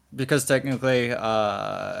 because technically,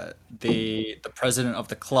 the president of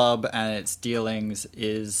the club and its dealings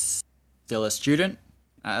is still a student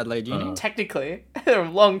at Adelaide Uni. Technically, they're a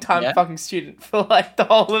long time fucking student for like the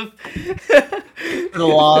whole of For the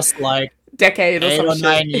last like decade or 8 or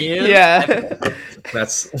 9 shit. years. Yeah.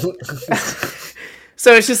 That's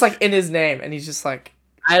So it's just like in his name, and he's just like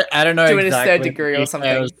I don't know doing exactly his third degree or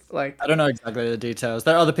something. Like I don't know exactly the details.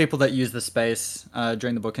 There are other people that use the space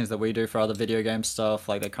during the bookings that we do for other video game stuff.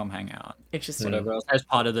 Like they come hang out, interesting. whatever else, as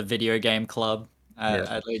part of the video game club at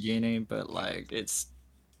Adelaide Uni. But like it's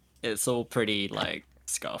all pretty like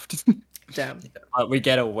scuffed. Damn. But we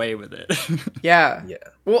get away with it. Yeah. Yeah.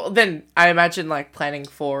 Well, then I imagine like planning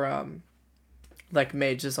for like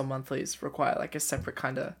majors or monthlies require like a separate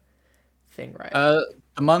kind of thing, right?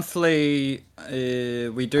 The monthly,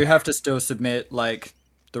 we do have to still submit like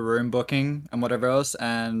the room booking and whatever else,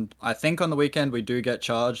 and I think on the weekend we do get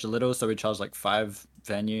charged a little, so we charge like 5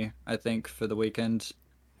 venue, I think, for the weekend.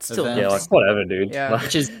 Still, event, yeah, like whatever, dude. Yeah. Like,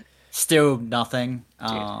 which is still nothing.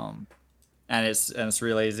 And it's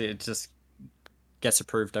really easy. It just gets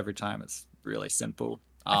approved every time. It's really simple.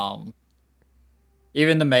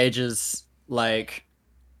 Even the majors, like.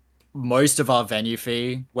 Most of our venue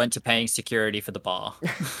fee went to paying security for the bar.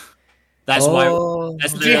 That's why.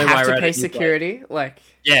 That's do you literally have why to we're pay at the security? Like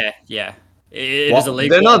Yeah. It is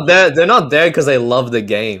illegal. they're not there. They're not there because they love the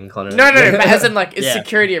game, Connor. no. But as in like, is Yeah.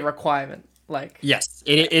 security a requirement? Like Yes,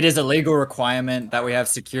 it is a legal requirement that we have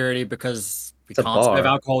security because we It's a can't serve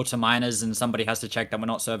bar. alcohol to minors, and somebody has to check that we're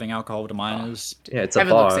not serving alcohol to minors. Yeah, it's a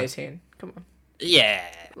Heaven looks bar. 18. Come on. Yeah,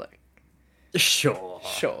 Like sure,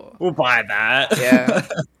 sure. we'll buy that. Yeah.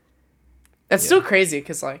 That's still crazy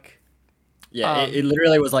because like Yeah, it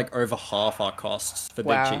literally was like over half our costs for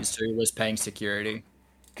Wow. Big Cheese 2 was paying security.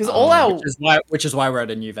 because all our Which is why we're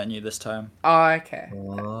at a new venue this time. okay.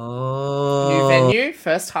 Oh. New venue,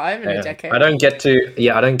 first time in a Yeah. decade. I don't get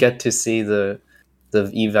to see the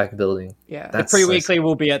evac building. Yeah. The That's pre-weekly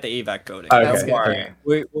will be at the evac building. Okay, Don't okay.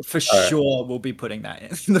 worry. We for sure we'll be putting that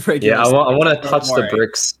in the regular. Yeah, I want to Don't touch the worry.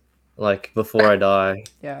 bricks like before I die.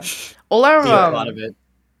 Yeah. All our Be a part of it.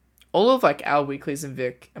 all of like our weeklies and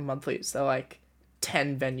Vic and monthlies, they're like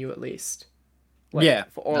 10 venue at least. Like, Yeah,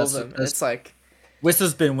 for all of them. And it's like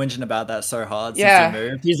Whistler's been whinging about that so hard Yeah. since he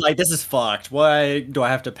moved. He's like, "This is fucked. Why do I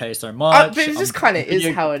have to pay so much?" but it just kind of is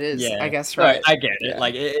how it is, I guess, No, right? I get it. Yeah.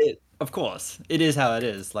 Like, of course, it is how it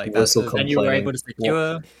is. Like, that's Whistle the venue we're complaining. able to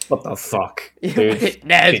secure. What the fuck, Yeah, dude?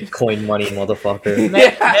 Ned. Bitcoin money, motherfucker.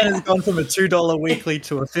 Man has gone from a $2 weekly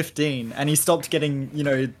to a 15, and he stopped getting,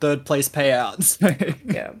 third place payouts.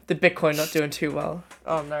 Yeah, the Bitcoin not doing too well.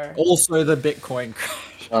 Oh no. Also, the Bitcoin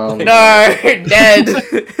crash No, Ned.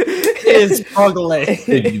 is struggling.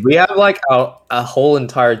 Dude, we have like a whole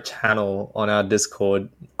entire channel on our Discord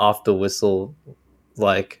after Whistle,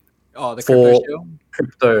 like Oh, the For- crypto shield?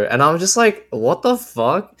 crypto, and I'm just like, what the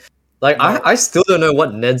fuck? Like, No. I still don't know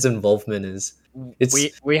what Ned's involvement is. It's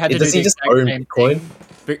we had to does do he the just exact own same Bitcoin?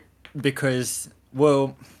 thing because,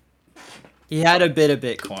 well, he had a bit of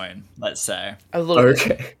Bitcoin, let's say. A little bit.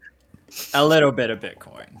 Okay. A little bit of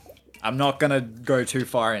Bitcoin. I'm not gonna go too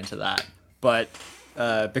far into that, but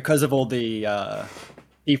because of all the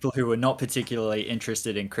people who were not particularly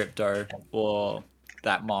interested in crypto or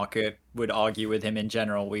that market would argue with him in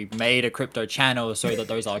general, we made a crypto channel so that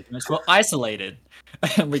those arguments were isolated,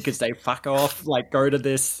 and we could say "fuck off," like go to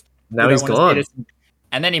this. Now we he's don't wanna see gone. this.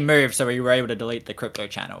 And then he moved, so we were able to delete the crypto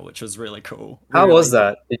channel, which was really cool. How Really was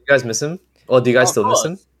that? Did you guys miss him? Or do you guys Of still miss course.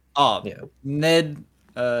 him? Oh, Yeah. Ned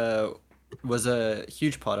was a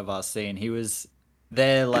huge part of our scene. He was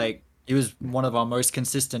there, like, he was one of our most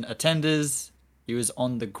consistent attenders. He was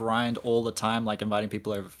on the grind all the time, like inviting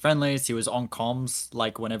people over for friendlies. He was on comms,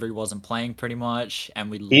 like, whenever he wasn't playing, pretty much. And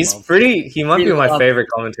we He might We be my love- favorite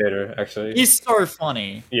commentator, actually. He's so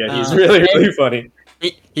funny. Yeah, he's really funny.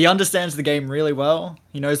 He understands the game really well.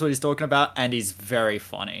 He knows what he's talking about, and he's very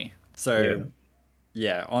funny. So,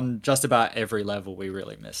 yeah, on just about every level, we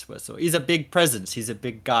really miss Whistle. He's a big presence. He's a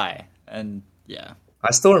big guy, and yeah.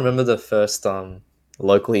 I still remember the first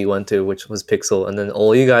local he went to, which was Pixel, and then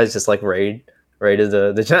all you guys just like raided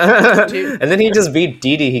the channel, Dude. and then he just beat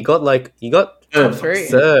Didi. He got Top 3.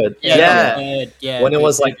 third. Yeah. When it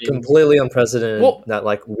was like we completely unprecedented, Well, that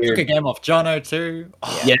like took weird. a game off Jono too.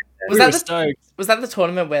 Oh, Yeah. Was we that were the- stoked. Was that the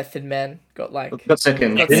tournament where Thin Man got like Got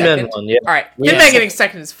second. got Thin Man second? won, yeah. Alright. Yeah. Thin Man getting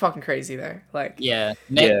second is fucking crazy though. Like Yeah,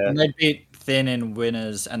 Yeah. Ned beat Thin in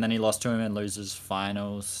winners, and then he lost to him in losers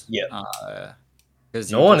finals. Yeah.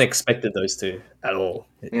 No one expected those two at all.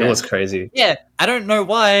 It was crazy. Yeah, I don't know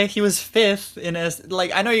why he was fifth in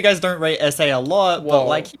like. I know you guys don't rate SA a lot, but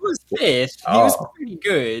like he was fifth. He was pretty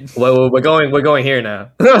good. Well, we're going here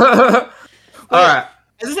now. All right.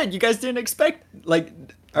 As I said, you guys didn't expect. Like,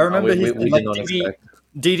 I remember we did not expect.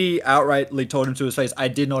 Didi outrightly told him to his face, "I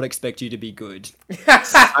did not expect you to be good.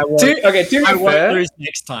 I won't lose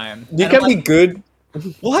next time." You can be good.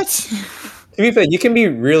 What? To be fair, you can be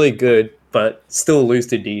really good, but still lose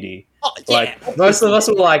to Didi. Oh, yeah, like most of us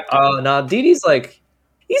were like, "Oh, nah, Didi's like,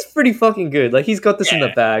 he's pretty fucking good. Like he's got this in the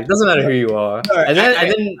bag. Doesn't matter who you are." No, and then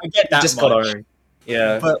I get that just much. got owned.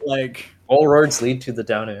 Yeah, but like all roads lead to the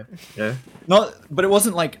downer. You know? But it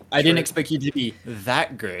wasn't like I didn't expect you to be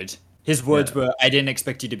that good. His words were, "I didn't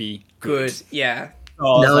expect you to be good." Yeah.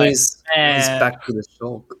 So now he's back to the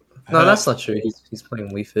shulk. No, that's not true. He's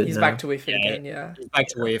playing Wii Fit. He's back to Wii Fit again. Yeah. He's back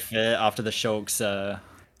to Wii Fit after the shulk's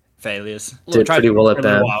failures. Did pretty well at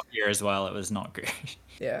BAM here as well. It was not good.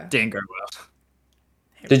 Yeah. Didn't go well.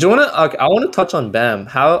 Did you want to? I want to touch on BAM.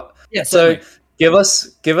 How? Yeah. So give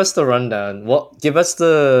us the rundown. Give us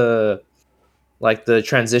the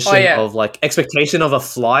transition of like expectation of a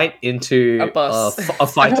flight into a bus, a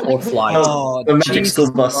fight or flight. Oh, the magic school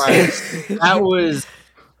bus. That was.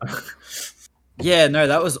 Yeah, no,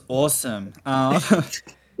 that was awesome.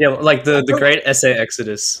 Yeah, like the great SA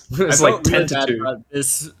Exodus. It's like 10-2. About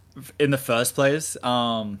this in the first place,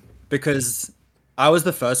 because I was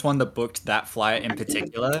the first one that booked that flight in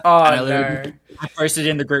particular. Oh, and I posted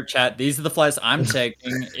in the group chat, "These are the flights I'm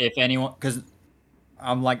taking if anyone," because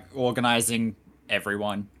I'm like organizing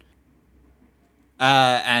everyone.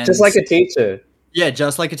 And just like a teacher. Yeah,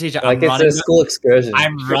 just like a teacher. Like it's a school excursion.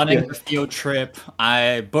 I'm running the field trip.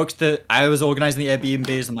 I was organizing the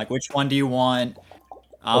Airbnbs. I'm like, which one do you want?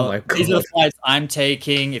 Oh my God. These are the flights I'm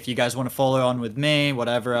taking. If you guys want to follow on with me,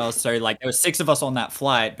 whatever else. So like there were 6 of us on that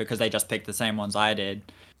flight because they just picked the same ones I did.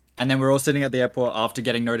 And then we're all sitting at the airport after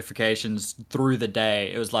getting notifications through the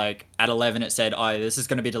day. It was like at 11 it said, "Oh, this is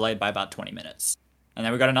going to be delayed by about 20 minutes." And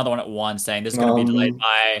then we got another one at 1 saying this is going to be delayed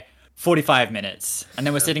by 45 minutes. And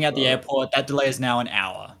then we're sitting at the airport. That delay is now an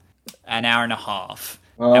hour and a half.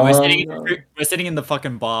 And we're sitting in the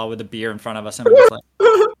fucking bar with a beer in front of us, and we're just like,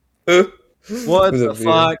 what the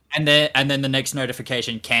fuck? And then the next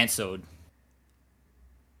notification cancelled.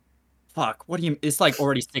 Fuck, what do you... It's like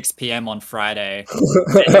already 6 p.m. on Friday.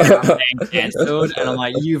 And cancelled, and I'm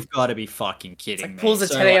like, you've got to be fucking kidding me. Pulls at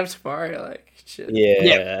 10 a.m. tomorrow, like, shit.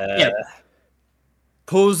 Yeah.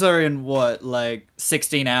 Pools are in what, like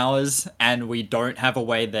 16 hours, and we don't have a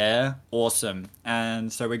way there. Awesome.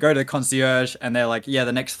 And so we go to the concierge, and they're like, "Yeah,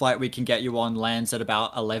 the next flight we can get you on lands at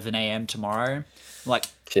about 11 a.m. tomorrow." I'm like,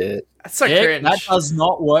 shit. That's so cringe. That does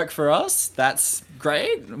not work for us. That's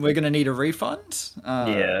great. We're gonna need a refund.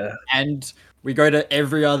 And we go to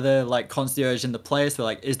every other like concierge in the place. We're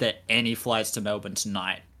like, "Is there any flights to Melbourne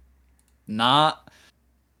tonight?" Nah.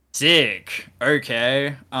 Sick.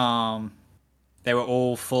 Okay. They were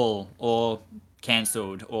all full or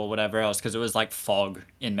cancelled or whatever else because it was like fog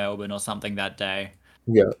in Melbourne or something that day.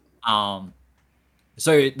 Yeah.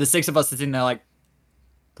 So the 6 of us are in there like,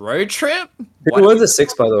 road trip? Who were the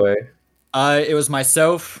 6, by the way? It was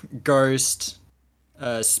myself, Ghost,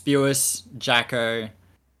 Spewis, Jacko,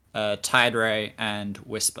 Tide Ray, and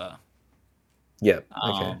Whisper. Yeah.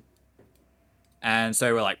 Okay. And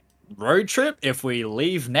so we're like, road trip? If we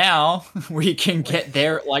leave now, we can get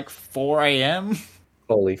there at like 4 a.m.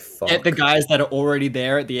 Holy fuck. Get the guys that are already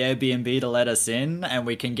there at the Airbnb to let us in, and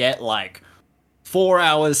we can get like 4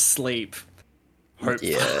 hours sleep.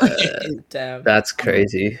 Hopefully. Yeah. Damn. That's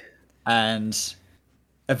crazy. And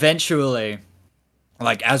eventually,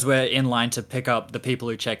 like as we're in line to pick up the people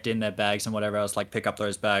who checked in their bags and whatever else, like pick up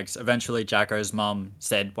those bags, eventually Jacko's mum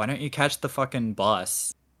said, "Why don't you catch the fucking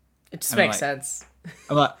bus?" It just makes sense.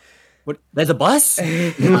 I'm like, what? There's a bus?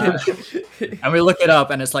 And we look it up,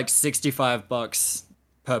 and it's like $65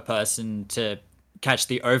 per person to catch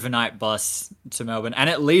the overnight bus to Melbourne, and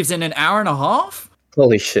it leaves in an hour and a half.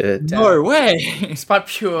 Holy shit! Damn. No way! It's by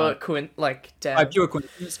pure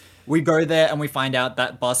coincidence. We go there and we find out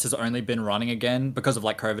that bus has only been running again because of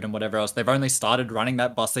like COVID and whatever else. They've only started running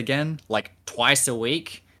that bus again like twice a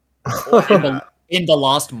week in the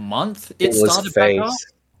last month. It started back up.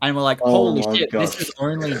 And we're like, holy shit, this is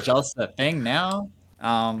only just a thing now.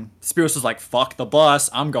 Spirits was like, fuck the bus,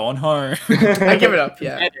 I'm going home. I give it up,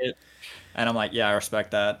 yeah. And I'm like, yeah, I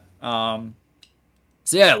respect that.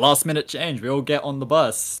 So yeah, last minute change. We all get on the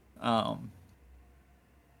bus.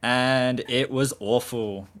 And it was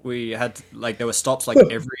awful. We had, like, there were stops like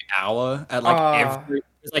every hour at like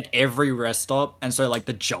was like every rest stop, and so like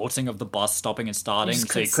the jolting of the bus stopping and starting,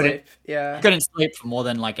 just so you couldn't sleep. Yeah. couldn't sleep for more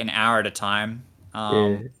than like an hour at a time,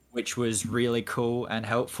 Yeah. which was really cool and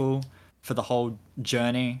helpful for the whole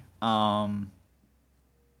journey.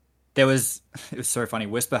 It was so funny.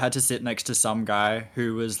 Whisper had to sit next to some guy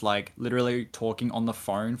who was like literally talking on the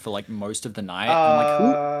phone for like most of the night. I'm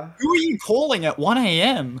like, who are you calling at 1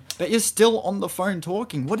 a.m. but you're still on the phone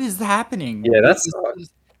talking? What is happening? Yeah, that's.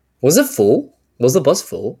 Was it full? Was the bus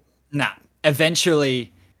full? Nah.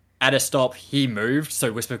 Eventually, at a stop, he moved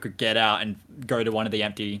so Whisper could get out and go to one of the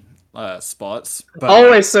empty spots. But,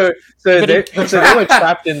 wait, so they were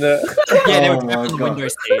trapped in the. Yeah, they were trapped in the window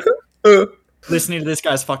seat. Listening to this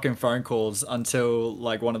guy's fucking phone calls until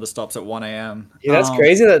like one of the stops at 1 a.m. Yeah, that's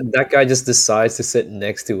crazy that guy just decides to sit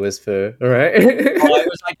next to Whisper, right? It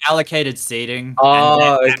was like allocated seating.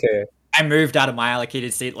 Oh, okay. I moved out of my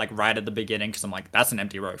allocated seat like right at the beginning because I'm like, that's an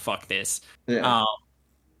empty row. Fuck this. Yeah.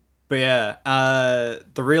 But yeah,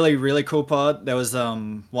 the really, really cool part, there was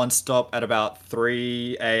one stop at about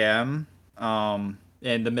 3 a.m.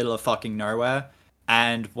 In the middle of fucking nowhere.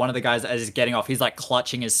 And one of the guys, as he's getting off, he's like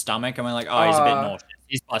clutching his stomach. And we're like, oh, he's a bit nauseous.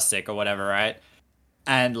 He's bus sick or whatever, right?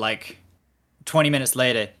 And like 20 minutes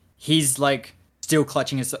later, he's like still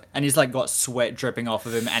clutching his, and he's like got sweat dripping off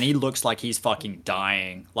of him. And he looks like he's fucking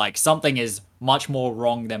dying. Like something is much more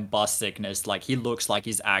wrong than bus sickness. Like he looks like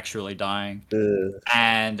he's actually dying.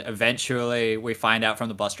 And eventually we find out from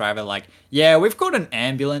the bus driver, like, yeah, we've got an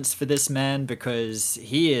ambulance for this man because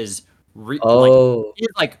he is he's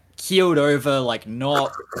like keeled over, like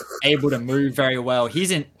not able to move very well.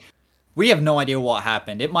 We have no idea what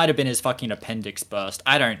happened. It might have been his fucking appendix burst.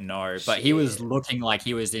 I don't know, but he was looking like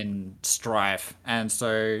he was in strife. And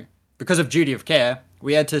so because of duty of care,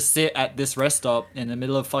 we had to sit at this rest stop in the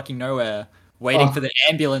middle of fucking nowhere waiting for the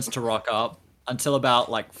ambulance to rock up until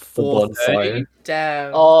about like 4:30.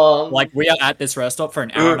 Damn. Like we are at this rest stop for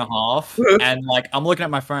an hour and a half, and like I'm looking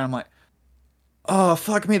at my phone, I'm like, oh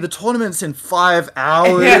fuck me, the tournament's in 5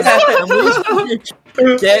 hours.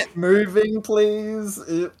 Get moving, please.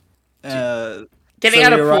 Getting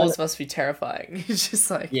out of pools must be terrifying. It's just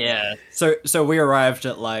like, yeah. So we arrived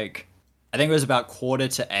at like, I think it was about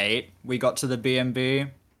 7:45. We got to the B&B.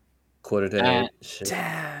 7:45.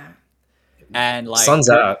 Damn. And like sun's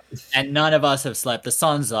out, and none of us have slept. The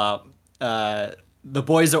sun's up. The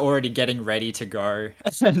boys are already getting ready to go,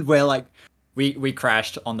 and we're like, we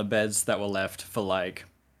crashed on the beds that were left for like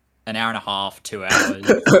an hour and a half, 2 hours.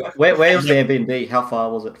 Where was the Airbnb? How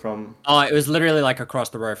far was it from? Oh, it was literally like across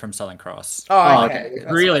the road from Southern Cross. Oh, okay.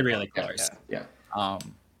 Really, really close. Yeah.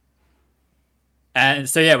 And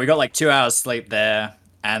so yeah, we got like 2 hours sleep there,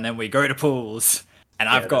 and then we go to pools, and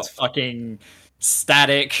I've got fucking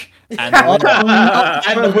Static and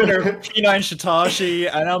the winner of P9 Shitashi,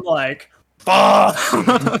 and I'm like, fuck.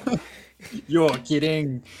 You're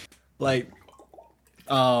kidding. Like,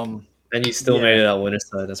 and you still made it out winner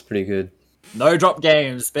side. That's pretty good. No drop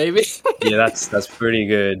games, baby. Yeah, that's pretty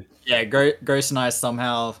good. Yeah, Ghost and I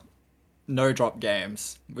somehow no drop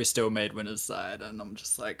games. We still made winner's side, and I'm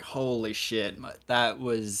just like, holy shit, that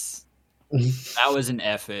was an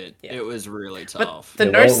effort. Yeah. It was really tough. But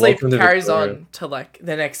the no sleep carries on to like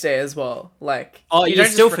the next day as well. Like, you're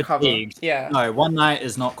still fatigued. Yeah. No, one night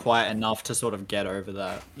is not quite enough to sort of get over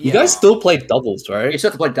that. You guys still played doubles, right? You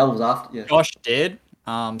still have to play doubles after. Yeah. Josh did.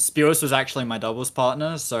 Spears was actually my doubles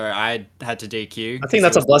partner, so I had to DQ. I think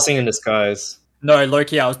that's a blessing in disguise. No,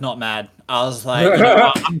 Loki, I was not mad. I was like, you know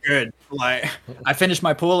what? I'm good. Like, I finished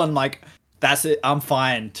my pool and like, that's it. I'm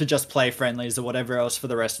fine to just play friendlies or whatever else for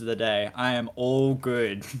the rest of the day. I am all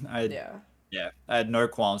good. I had no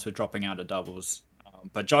qualms with dropping out of doubles.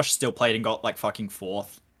 But Josh still played and got like fucking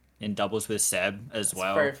 4th in doubles with Seb as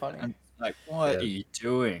well. Very funny. And, like, what are you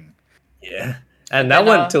doing? Yeah. And that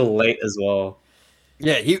went till late as well.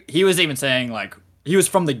 Yeah, he was even saying like, he was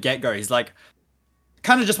from the get-go. He's like,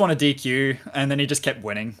 kind of just want to DQ, and then he just kept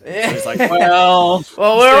winning. So he's like, well, we're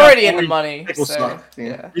already in the money. So,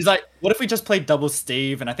 yeah. He's like, what if we just played double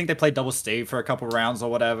Steve? And I think they played double Steve for a couple rounds or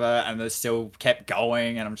whatever, and they still kept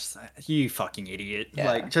going. And I'm just like, you fucking idiot! Yeah.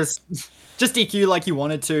 Like, just DQ like you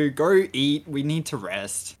wanted to. Go eat. We need to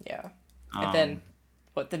rest. Yeah. And then,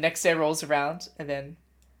 the next day rolls around, and then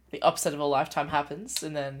the upset of a lifetime happens,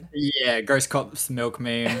 and then Ghost Cops milk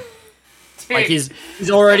me. Like he's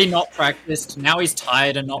already not practiced. Now he's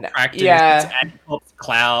tired and not practiced. Yeah. And pops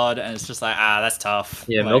Cloud, and it's just like, that's tough.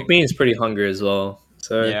 Yeah, like, Milk Bean is pretty hungry as well.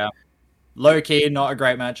 So yeah, low key, not a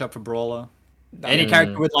great matchup for Brawler. Any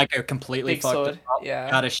character with like a completely big fucked sword. up,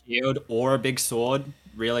 got a shield or a big sword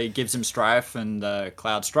really gives him strife, and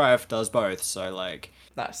Cloud Strife does both. So like,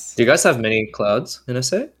 nice. Do you guys have many clouds in a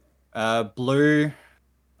set? Blue,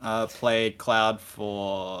 played Cloud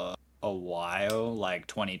for a while, like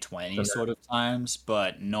 2020 sort of times,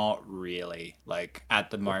 but not really. Like at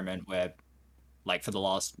the moment, we're like for the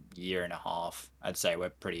last year and a half, I'd say we're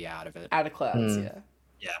pretty out of it. Out of Clouds, yeah.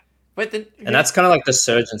 Yeah. But then, And that's kind of like the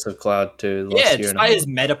surgence of Cloud too. Yeah, despite his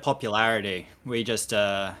meta popularity, we just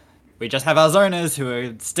have our zoners who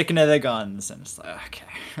are sticking to their guns, and it's like, okay.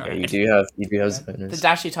 Yeah, you do have zoners. The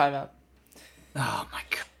Dashi timeout. Oh my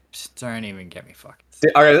god! Don't even get me fucking.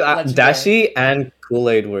 Dashi and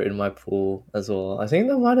Kool-Aid were in my pool as well. I think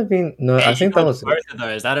that might have been I think that was both of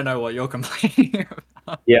those. I don't know what you're complaining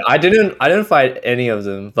about. Yeah, I didn't fight any of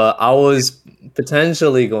them, but I was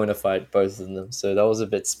potentially going to fight both of them, so that was a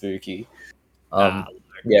bit spooky.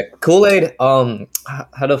 Yeah, Kool-Aid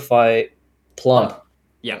had to fight Plump.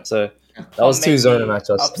 Yeah. So that was two zoner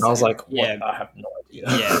matchups. And I was like, what? Yeah. I have no idea.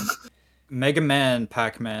 Yeah. Mega Man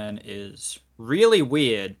Pac-Man is really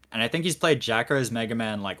weird, and I think he's played Jacko's Mega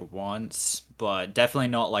Man like once, but definitely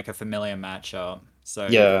not like a familiar matchup. So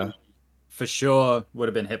yeah, for sure would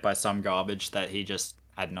have been hit by some garbage that he just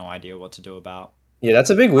had no idea what to do about. Yeah,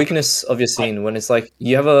 that's a big weakness of your scene when it's like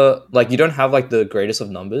you don't have like the greatest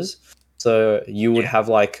of numbers, so you would have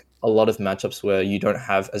like a lot of matchups where you don't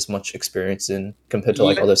have as much experience in compared to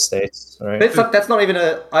like other states, right? That's not even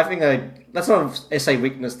that's not an SA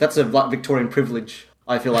weakness. That's a like Victorian privilege.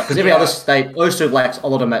 I feel like because every other state also lacks a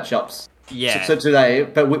lot of matchups. Yeah. So today,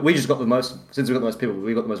 but we just got the most. Since we got the most people,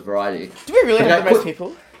 we got the most variety. Do we really have the most people?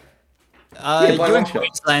 You and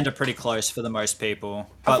Queensland are pretty close for the most people,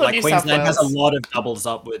 but like Queensland has a lot of doubles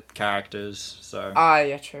up with characters. So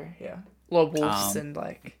yeah, true. Yeah, a lot of wolves and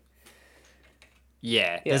like.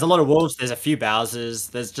 Yeah, there's a lot of wolves. There's a few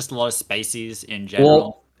Bowsers. There's just a lot of Spaceys in general.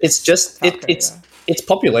 Well, it's just it's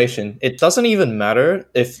population. It doesn't even matter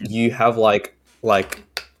if you have like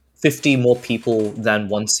 50 more people than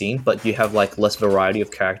one scene, but you have like less variety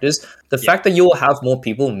of characters. The fact that you will have more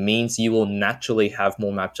people means you will naturally have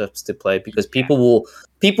more matchups to play because people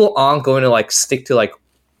aren't going to like stick to like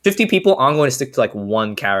 50 people aren't going to stick to like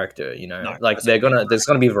one character, you know. No, there's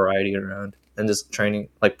gonna be variety around and just training,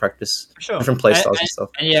 like practice different playstyles and stuff.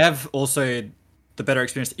 And you have also the better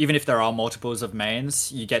experience, even if there are multiples of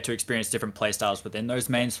mains, you get to experience different playstyles within those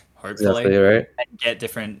mains, hopefully, exactly, right? And get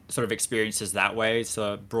different sort of experiences that way.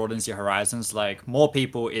 So it broadens your horizons. Like more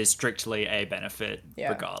people is strictly a benefit,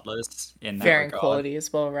 regardless. In that varying quality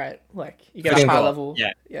as well, right? Like you get a high level.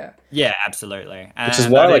 Yeah, absolutely. Which is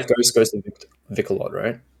why like Ghost goes to Vic a lot,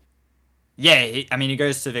 right? Yeah, he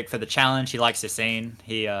goes to Vic for the challenge. He likes the scene.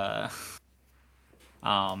 He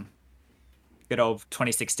good old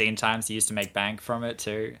 2016 times. He used to make bank from it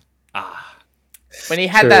too. When he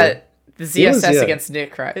had the ZSS against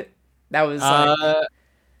Nick, right? That was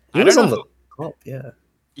he was on the top, yeah.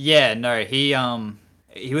 Yeah, no, he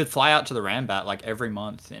would fly out to the Rambat like every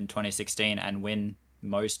month in 2016 and win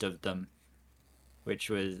most of them,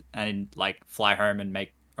 and like fly home and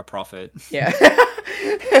make a profit. Yeah.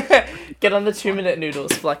 Get on the 2-minute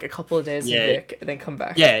noodles for like a couple of days in Vic and then come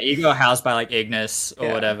back. Yeah, you go housed by like Ignis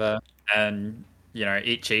or whatever and, you know,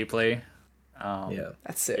 eat cheaply.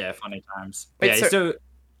 That's it. Yeah, funny times. Wait, he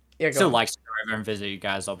still likes to go over and visit you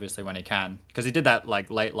guys, obviously, when he can. Because he did that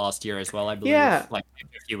like late last year as well, I believe. Yeah. Like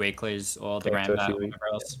a few weeklies or the Rambat or whatever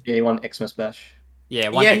else. Yeah, he won Xmas Bash.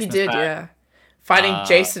 Yeah, he did, fighting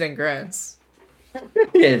Jason and Grants.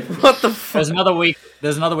 Yeah. What the fuck?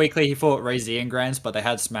 There's another weekly he fought Ray Z and Grants, but they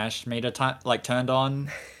had Smash meter turned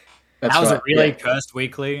on. That was a really cursed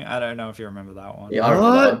weekly. I don't know if you remember that one. Yeah, I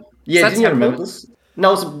remember that. Yeah, didn't you remember this? No,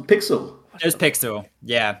 it was a Pixel. It was Pixel.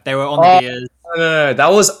 Yeah, they were on the gears. No, that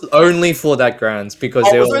was only for that Grands because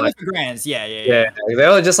they were only for Grands. Yeah. They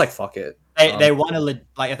were just like fuck it. They won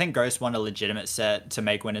I think Ghost won a legitimate set to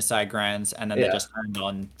make winner side Grands, and then they just turned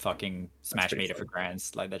on fucking Smash meter for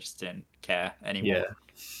Grands. Like they just didn't care anymore. Yeah,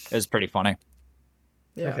 it was pretty funny.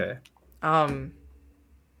 Yeah. Okay.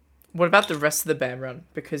 What about the rest of the BAM run?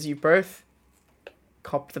 Because you both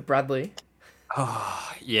copped the Bradley.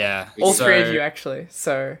 Oh yeah, all three of you actually.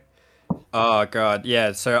 So. Oh god,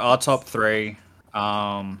 yeah. So our top three,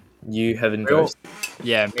 you, Heaven, Ghost.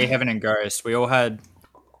 Yeah, me, Heaven, and Ghost. We all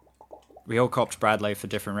copped Bradley for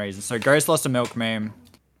different reasons. So Ghost lost a milk meme,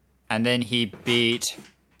 and then he beat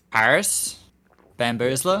Paris,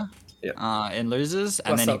 Bamboozler, in losers,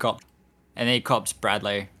 and then he copped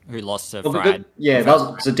Bradley, who lost to Fried.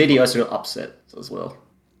 So Diddy also got upset as well.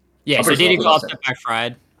 Yeah, so Diddy got upset by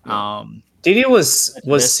Fried. Diddy was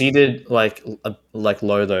seeded like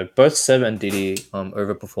low though. Both Seb and Diddy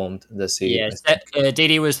overperformed the seed. Yeah,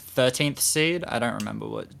 Diddy was 13th seed. I don't remember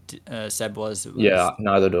what Seb was.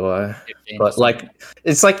 Neither do I. But like,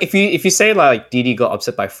 it's like if you say like Diddy got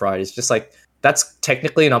upset by Fried, it's just like that's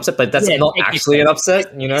technically an upset, but that's not actually an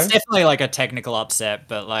upset, you know? It's definitely like a technical upset,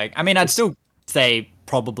 but like, I mean, I'd still say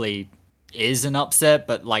probably is an upset,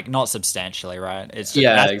 but like not substantially, right? It's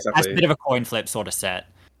just, exactly. That's a bit of a coin flip sort of set.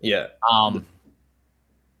 Yeah.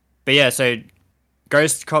 But yeah, so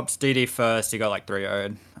Ghost Cops DD first, he got like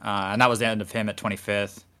 3-0'd, and that was the end of him at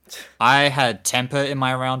 25th. I had Temper in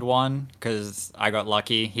my round 1 because I got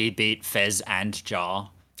lucky. He beat Fez and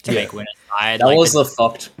Jar to make winner's side. That was the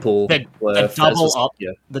fucked pool.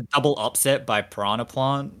 The double upset by Piranha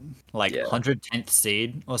Plant, like 110th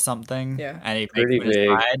seed or something. Yeah, and he made winner's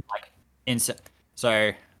side, like instant.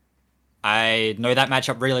 So I know that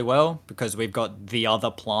matchup really well because we've got the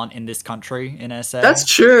other plant in this country in SA. That's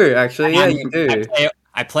true, actually. Yeah, you do.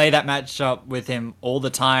 I play that matchup with him all the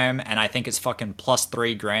time, and I think it's fucking plus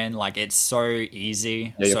 $3,000. Like, it's so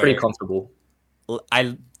easy. Yeah, you're pretty comfortable.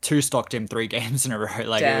 I 2-stocked him 3 games in a row.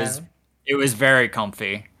 Like, it was very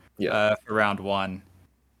comfy for round 1.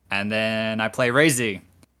 And then I play Razy,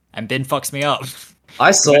 and Bin fucks me up.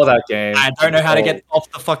 I saw that game. I don't know how to get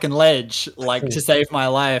off the fucking ledge, like, to save my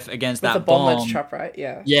life against that bomb. With the bomb ledge trap, right?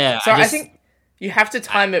 Yeah. Yeah. So I think you have to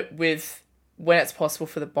time it with when it's possible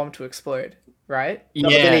for the bomb to explode. Right? No,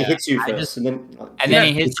 but then he hits you first, and then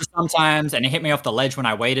he hits you sometimes, and he hit me off the ledge when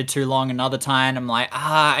I waited too long another time. I'm like,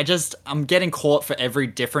 I'm getting caught for every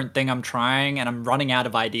different thing I'm trying, and I'm running out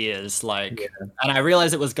of ideas. Like, and I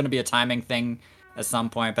realized it was going to be a timing thing at some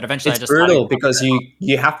point, but eventually it's brutal because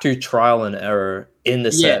you have to trial and error in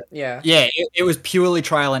the set. Yeah. It was purely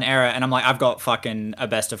trial and error, and I'm like, I've got fucking a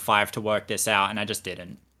best of 5 to work this out, and I just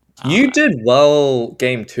didn't. You did well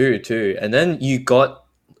game 2 too, and then you got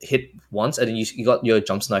hit once, and then you got your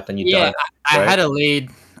jump sniped, and you died. I had a lead.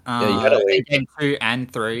 You had a lead. Game 2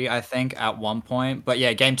 and 3, I think, at one point. But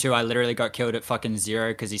yeah, game 2, I literally got killed at fucking 0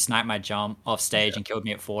 because he sniped my jump off stage and killed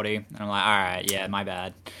me at 40. And I'm like, all right, yeah, my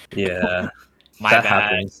bad. Yeah, my bad.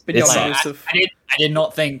 Happens. But I did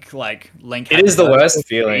not think like Link. It is the worst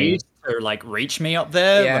feeling to like reach me up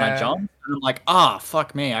there when I jump. And I'm like,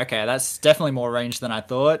 fuck me. Okay, that's definitely more range than I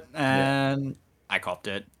thought, and I copped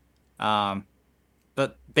it.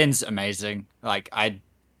 But Ben's amazing. Like, I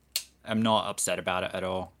am not upset about it at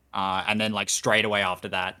all. And then, like, straight away after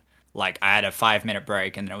that, like, I had a 5-minute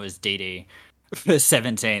break, and then it was DD for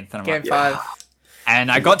 17th. And I'm game 5. And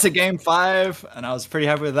I got to game 5, and I was pretty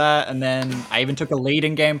happy with that. And then I even took a lead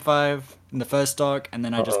in game 5 in the first stock, and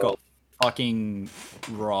then I just got fucking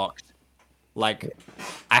rocked. Like,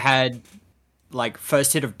 I had... like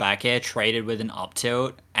first hit of back air traded with an up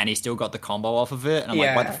tilt, and he still got the combo off of it. And I'm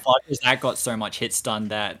like, what the fuck is that? Got so much hit stun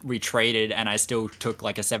that we traded, and I still took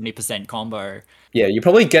like a 70% combo. Yeah, you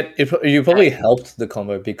probably helped the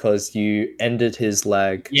combo because you ended his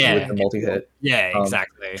lag with the multi hit. Yeah,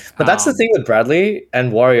 exactly. But that's the thing with Bradley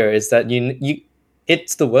and Warrior is that you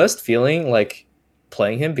it's the worst feeling like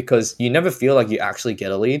playing him because you never feel like you actually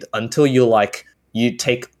get a lead until you're like. You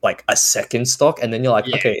take like a second stock and then you're like,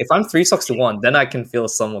 okay, if I'm 3 stocks to 1, then I can feel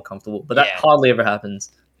somewhat comfortable. But that hardly ever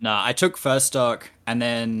happens. No, I took first stock and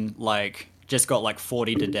then like just got like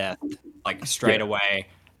 40 to death, like straight away.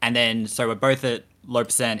 And then so we're both at low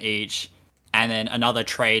percent each. And then another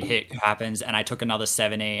trade hit happens and I took another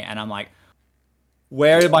 70 and I'm like,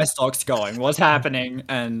 where are my stocks going? What's happening?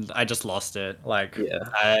 And I just lost it. Like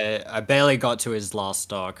I barely got to his last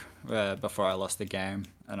stock before I lost the game.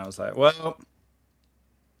 And I was like, well...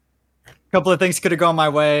 couple of things could have gone my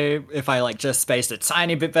way if I like just spaced a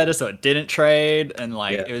tiny bit better so it didn't trade, and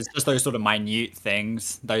like it was just those sort of minute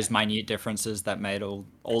things, those minute differences that made all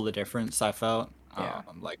the difference. I felt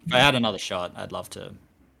like if I had another shot, I'd love to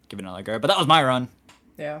give it another go, but that was my run.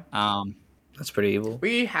 That's pretty evil. Were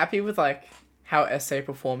you happy with like how SA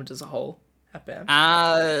performed as a whole at BAM?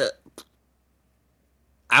 I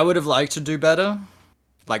would have liked to do better,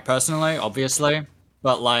 like personally, obviously,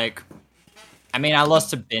 but like I mean, I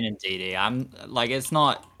lost to Ben and DD. I'm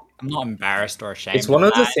not embarrassed or ashamed. It's one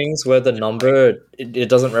of the things where the number it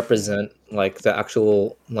doesn't represent like the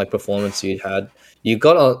actual like performance you had. You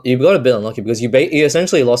got a bit unlucky because you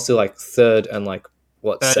essentially lost to like 3rd and like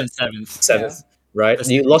what 3rd and 7th, right?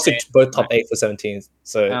 You lost to both top 8 for 17th.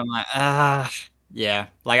 So I'm like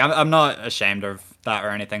like I'm not ashamed of that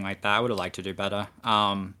or anything like that. I would have liked to do better.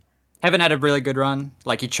 Haven't had a really good run.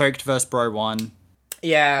 Like he choked versus Bro 1.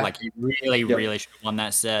 Yeah. Like, he really should have won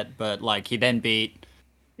that set, but, like, he then beat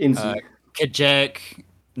Kajek,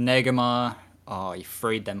 Negama. Oh, he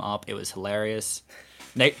freed them up. It was hilarious.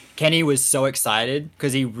 Kenny was so excited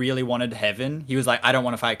because he really wanted Heaven. He was like, I don't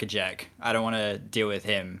want to fight Kajek. I don't want to deal with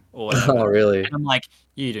him. Or whatever. Oh, really? And I'm like,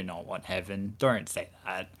 you do not want Heaven. Don't say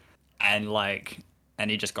that. And, and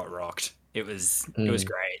he just got rocked. It was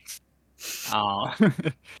great.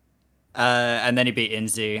 And then he beat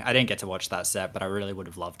Inzi. I didn't get to watch that set, but I really would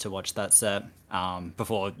have loved to watch that set.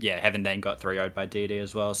 Before, Heaven then got 3-0'd by DD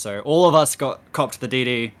as well. So all of us got copped the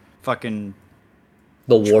DD fucking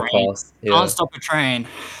the war pass. Yeah. Can't stop a train.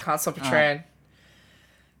 Can't stop a train.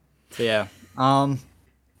 So yeah.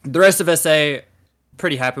 The rest of SA,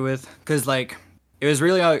 pretty happy with, because like it was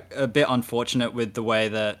really a bit unfortunate with the way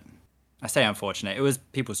that I say unfortunate. It was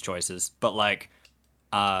people's choices, but like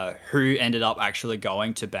who ended up actually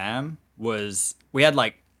going to BAM was we had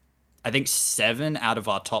like I think 7 out of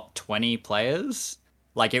our top 20 players.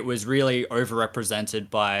 Like it was really overrepresented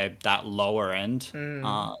by that lower end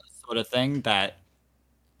sort of thing. That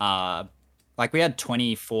like we had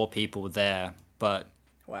 24 people there, but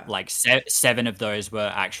wow. Like 7 of those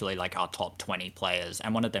were actually like our top 20 players,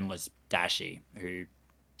 and one of them was Dashi, who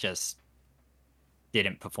just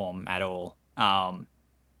didn't perform at all.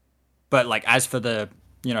 But like as for the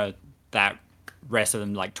that rest of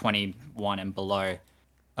them, like 21 and below,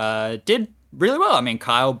 did really well. I mean,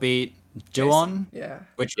 Kyle beat Duon,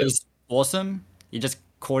 which was awesome. You just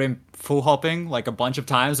caught him full hopping like a bunch of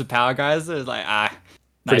times with power guys. It was like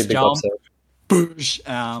nice jump. Boosh.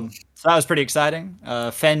 So that was pretty exciting.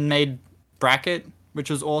 Fen made bracket, which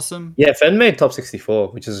was awesome. Yeah, Fen made top 64,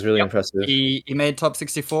 which is really impressive. He made top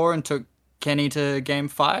 64 and took Kenny to game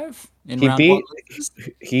 5 in round 1.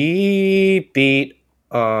 He beat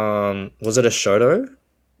was it a Shoto?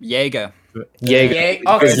 Jaeger. Jaeger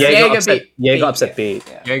upset beat.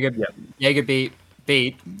 Jaeger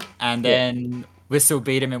beat, and then Whistle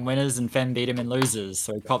beat him in winners and Fen beat him in losers.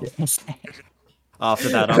 So he copped after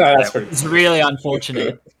that. It's really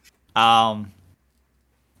unfortunate. And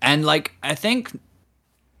like I think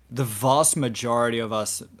the vast majority of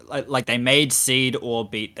us like they made seed or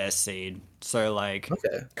beat their seed. So like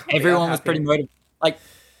everyone was pretty motivated. Like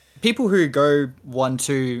people who go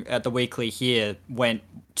 1-2 at the weekly here went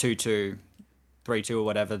 2-2, 3-2 or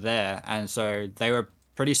whatever there, and so they were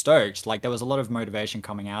pretty stoked. Like there was a lot of motivation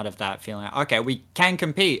coming out of that, feeling like, okay, we can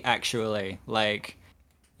compete actually. Like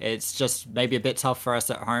it's just maybe a bit tough for us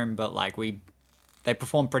at home, but like they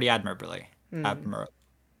performed pretty admirably. Most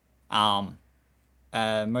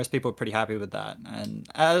people were pretty happy with that, and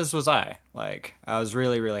as was I. Like I was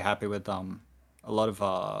really, really happy with a lot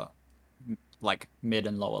of like mid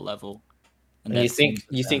and lower level. And you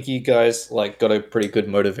think you guys like got a pretty good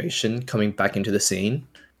motivation coming back into the scene?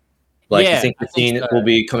 Like you think the scene will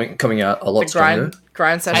be coming out a lot stronger?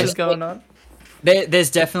 Grind sessions going on.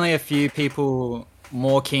 There's definitely a few people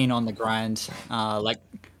more keen on the grind. Like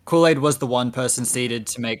Kool-Aid was the one person seeded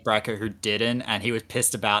to make bracket who didn't, and he was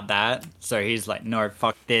pissed about that. So he's like, no,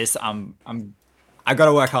 fuck this. I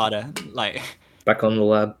gotta work harder. Like back on the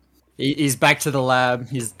lab. He's back to the lab.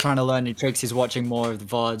 He's trying to learn new tricks. He's watching more of the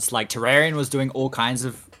VODs. Like Terrarian was doing all kinds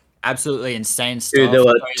of absolutely insane stuff. Dude, there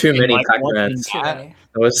were too many Pac-Mans. There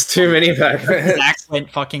was too many Pac-Mans. Zach went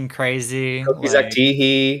fucking crazy. Zach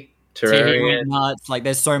Teehee, Terrarian. Went nuts. Like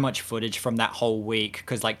there's so much footage from that whole week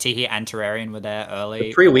because like Teehee and Terrarian were there early.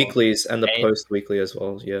 The pre-weeklies and the post-weekly as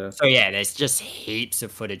well. Yeah. So yeah, there's just heaps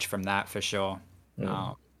of footage from that for sure.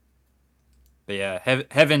 But yeah,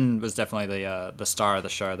 Heaven was definitely the star of the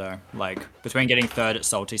show though. Like between getting 3rd at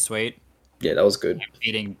Salty Sweet, yeah, that was good.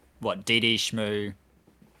 Beating DD Shmoo,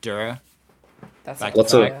 Dura. That's like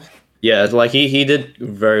lots of like he did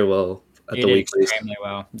very well at the weekly. Extremely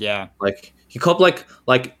well, yeah. Like he copped like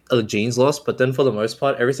a jeans loss, but then for the most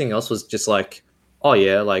part, everything else was just like, oh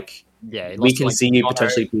yeah, like we can see you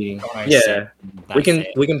potentially beating. We can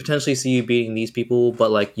potentially see you beating these people,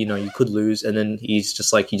 but like you could lose, and then he's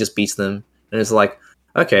just like he just beats them. And it's like,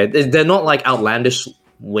 okay, they're not like outlandish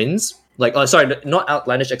wins. Like, not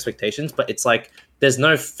outlandish expectations, but it's like there's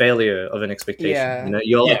no failure of an expectation.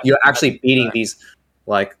 Yeah. You're actually beating these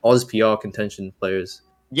like Oz PR contention players.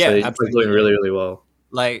 Yeah, so he's doing really, really well.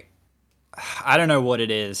 Like, I don't know what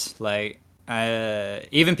it is. Like,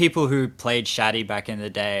 even people who played Shaddy back in the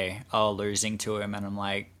day are losing to him, and I'm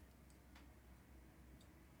like,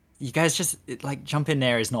 you guys just like jump in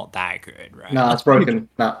there is not that good, right? No, it's broken.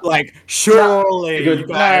 No. Like surely, you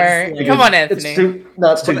guys, no, come on, Anthony.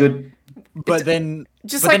 It's too good. But then,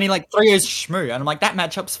 then he like 3 years Shmoo, and I'm like, that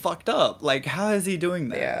matchup's fucked up. Like, how is he doing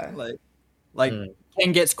that? Yeah. Like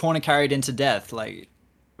Ken gets corner carried into death. Like,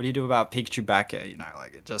 what do you do about Pikachu backer?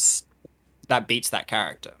 Like it just that beats that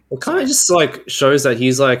character. It kind of just like shows that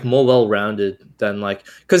he's like more well-rounded than like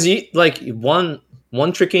because he like one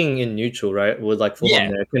tricking in neutral, right, would like full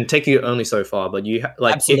on there can take you only so far, but you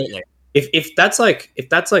like absolutely if that's like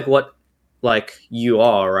what like you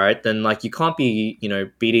are, right, then like you can't be,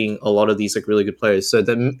 beating a lot of these like really good players. So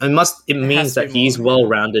then it means that he's well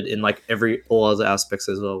rounded in like all other aspects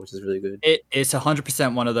as well, which is really good. It's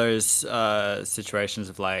 100% one of those situations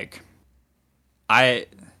of like,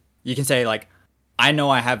 you can say like, I know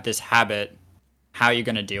I have this habit. How are you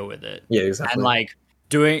going to deal with it? Yeah, exactly. And like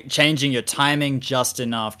changing your timing just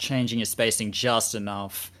enough, changing your spacing just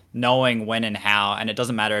enough, knowing when and how, and it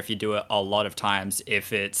doesn't matter if you do it a lot of times,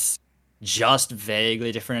 if it's just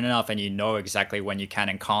vaguely different enough and you know exactly when you can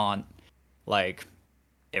and can't, like,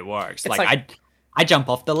 it works. Like I jump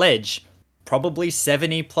off the ledge probably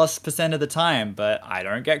 70+% of the time, but I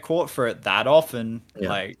don't get caught for it that often. Yeah.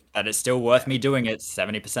 Like, that it's still worth me doing it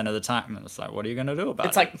 70% of the time. And it's like, what are you going to do about it?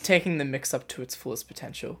 It's like taking the mix up to its fullest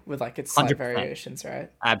potential with like its slight variations,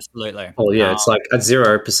 right? Absolutely. Oh yeah, it's like at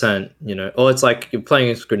 0%, or it's like you're playing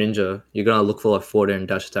against Greninja, you're going to look for like forward and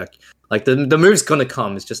dash attack. Like the move's going to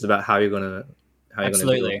come. It's just about how you're going to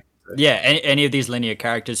Absolutely. Yeah, any of these linear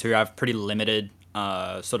characters who have pretty limited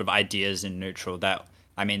sort of ideas in neutral that,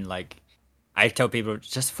 I mean, like, I tell people,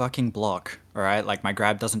 just fucking block, all right? Like, my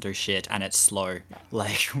grab doesn't do shit, and it's slow.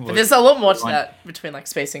 Like, but there's a lot more to that between, like,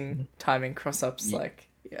 spacing, timing, cross-ups, like,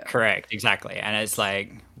 yeah. Correct, exactly. And it's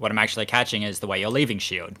like, what I'm actually catching is the way you're leaving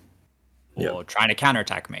shield, or trying to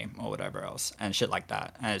counterattack me, or whatever else, and shit like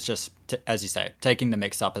that. And it's just, as you say, taking the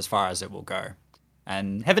mix up as far as it will go.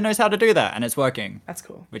 And heaven knows how to do that, and it's working. That's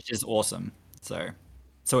cool. Which is awesome. So,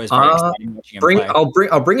 it's always very exciting watching him play.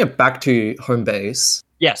 I'll bring it back to home base.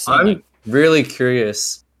 Yes, I'm really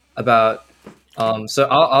curious about so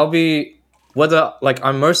I'll be, whether like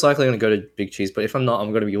I'm most likely going to go to Big Cheese, but if I'm not,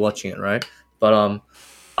 I'm going to be watching it, right? But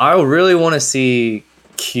I really want to see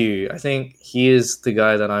Q. I think he is the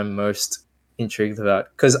guy that I'm most intrigued about,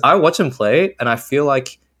 because I watch him play and I feel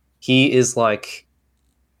like he is like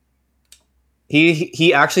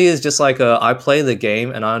he actually is just like I play the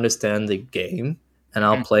game and I understand the game and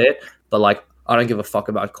I'll play it, but like I don't give a fuck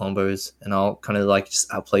about combos, and I'll kind of like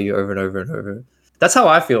just outplay you over and over and over. That's how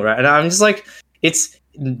I feel, right? And I'm just like,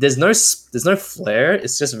 there's no flair.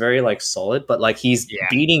 It's just very like solid, but like he's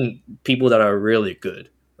beating people that are really good,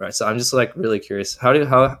 right? So I'm just like really curious. How do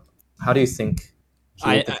you think he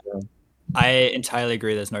will perform? I entirely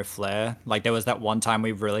agree. There's no flair. Like, there was that one time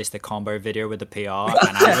we released the combo video with the PR,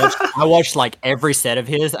 and I watched like every set of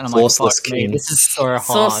his, and I'm like, fuck me, this is so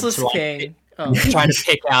hard. Sourceless King. Trying to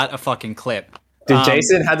pick out a fucking clip. Dude,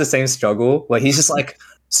 Jason had the same struggle where he's just like,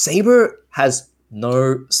 Saber has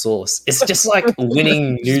no source. It's just like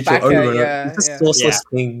winning neutral over and over. It's just sourceless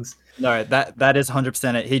things. No, that is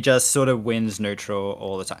 100% it. He just sort of wins neutral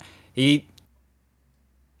all the time.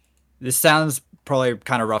 This sounds probably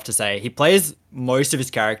kind of rough to say. He plays most of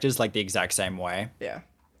his characters like the exact same way. Yeah.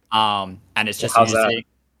 And it's just that?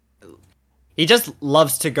 He just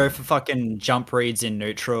loves to go for fucking jump reads in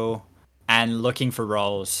neutral and looking for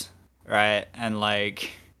rolls, right? And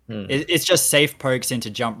like, it's just safe pokes into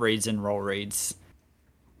jump reads and roll reads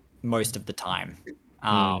most of the time.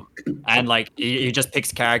 And like, he just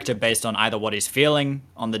picks character based on either what he's feeling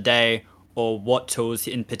on the day or what tools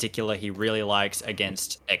in particular he really likes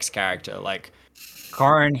against X character. Like,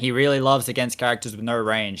 Corrin, he really loves against characters with no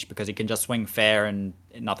range because he can just swing fair and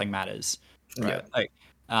nothing matters. Right? Yeah. Like,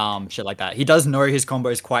 shit like that. He does know his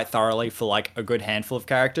combos quite thoroughly for like a good handful of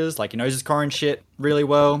characters. Like, he knows his Corrin shit really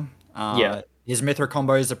well. His Mithra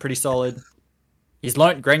combos are pretty solid. He's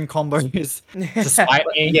learnt Gren combos despite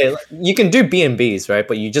me. Yeah, you can do B&Bs, right?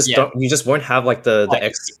 But you just don't. You just won't have like the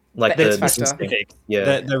X, like the specific.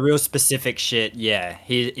 The real specific shit. Yeah,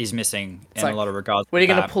 he's missing in a lot of regards. What are you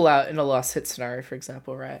gonna pull out in a last hit scenario, for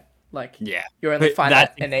example, right? Like, you only find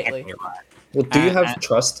that innately. Exactly right. Well, do you have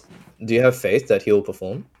trust? Do you have faith that he'll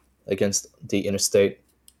perform against the interstate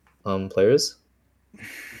players?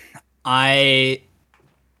 I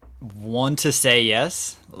want to say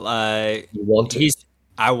yes. You want to?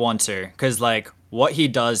 I want to, because like what he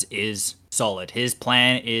does is solid. His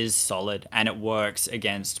plan is solid, and it works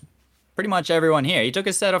against pretty much everyone here. He took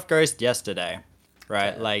a set off Ghost yesterday,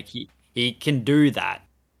 right? Yeah. Like he can do that.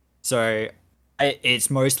 So it's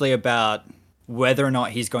mostly about whether or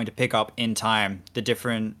not he's going to pick up in time the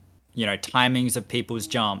different, timings of people's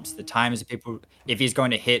jumps, the times of people, if he's going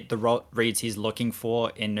to hit the reads he's looking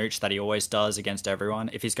for in Nooch that he always does against everyone,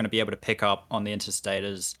 if he's going to be able to pick up on the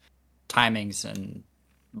interstaters' timings and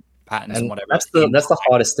patterns and whatever. That's the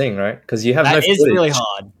hardest thing, right? Because you have no footage. That is really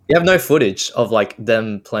hard. You have no footage of like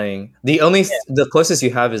them playing. The closest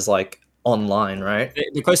you have is like online, right?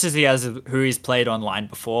 The closest he has of who he's played online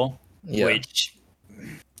before, which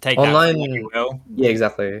take online, that for what you will. Yeah,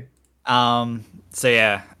 exactly. So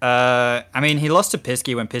yeah, I mean, he lost to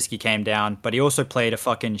Pisky when Pisky came down, but he also played a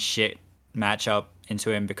fucking shit matchup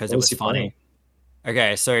into him because What it was was he funny.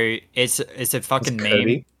 Okay, so it's a fucking meme.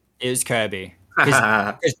 Kirby? It was Kirby.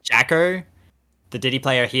 Because Jacko, the Diddy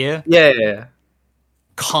player here, Yeah.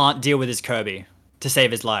 can't deal with his Kirby to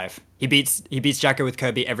save his life. He beats Jacko with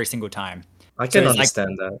Kirby every single time. I can he's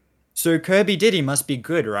understand that. So Kirby Diddy must be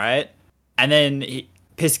good, right? And then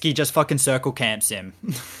Pisky just fucking circle camps him.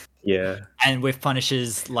 Yeah. And with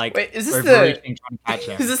punishes like Wait, is this overreaching trying to catch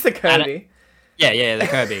him. Is this the Kirby? Yeah, the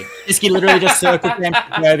Kirby. Pisky literally just circle camped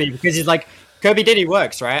Kirby because he's like, Kirby Diddy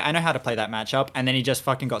works, right? I know how to play that matchup. And then he just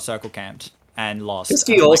fucking got circle camped and lost.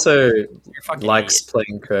 Pisky also likes idiot.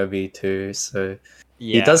 playing Kirby too, so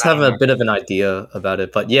Yeah, he does have a bit of an idea about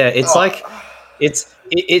it. But yeah, it's like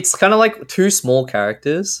it's kind of like two small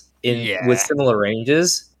characters with similar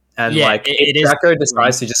ranges, and like if Jacko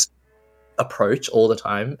decides to just approach all the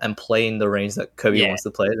time and play in the range that Kirby wants to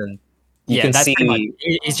play, then you can see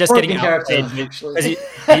he's just getting outplayed because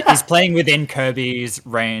he's playing within Kirby's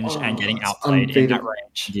range and getting outplayed in that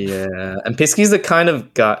range. Yeah, and Pisky's the kind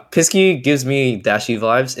of guy. Pisky gives me Dashy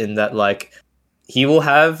vibes in that like he will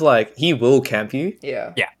camp you,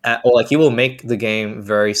 or like he will make the game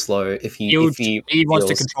very slow if he wants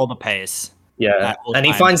to control the pace. Yeah, and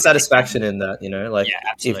he finds satisfaction in that, like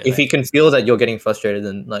if he can feel that you're getting frustrated,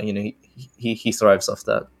 then like he thrives off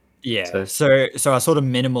that. Yeah. So our sort of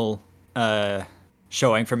minimal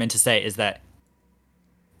showing from Interstate is that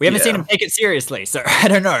we haven't seen him take it seriously, so I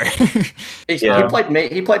don't know. He played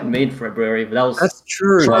me in February, but that's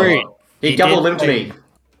true. He double limped me.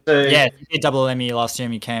 So, yeah, he did double Emmy last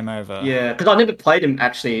time he came over. Yeah, because I never played him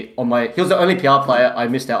actually on my. He was the only PR player I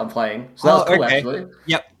missed out on playing, so that was cool actually.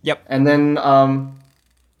 Yep. And then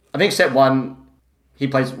I think set 1, we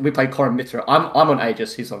played Corin Mithra. I'm on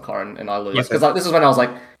Aegis, he's on Corin, and I lose because this is when I was like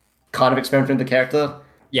kind of experimenting with the character.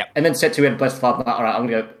 Yeah. And then set 2 we had Blessed 5. I'm like, all right, I'm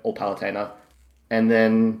gonna go all Palutena, and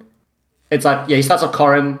then it's like he starts off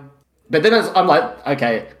Corin. But then I'm like,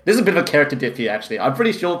 okay, this is a bit of a character diff here, actually. I'm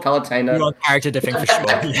pretty sure Palutena... You're character diffing for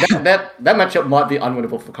sure. that matchup might be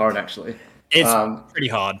unwinnable for Corin, actually. It's pretty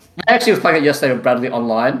hard. I actually was playing it yesterday with Bradley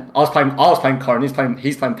online. I was playing Corin, he's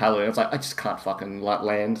playing Palu, and it's like, I just can't fucking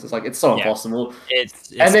land. It's like, it's so impossible.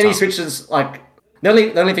 It's and then tough. he switches, like...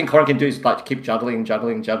 The only thing Corin can do is like keep juggling.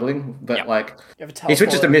 But like he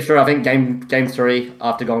switches to Mithra, I think game 3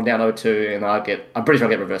 after going down 0-2, and I'm pretty sure I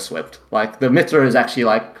get reverse swept. Like the Mithra is actually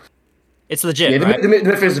like... It's legit, right? The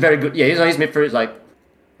Mithra is very good. Yeah, his Mithra is like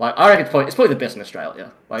I reckon it's probably the best in Australia.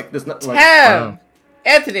 Like there's not like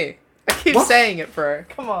Anthony, I keep saying it, bro.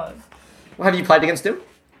 Come on. Well, have you played against him?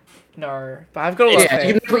 No, but I've got a lot of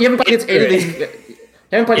faith. You haven't played against any of these. You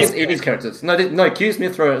haven't played against any of these characters. No, Q's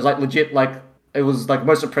Mithra is like legit. Like it was like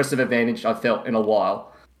most oppressive advantage I've felt in a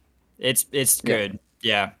while. It's good.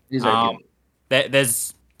 Yeah. It's very good.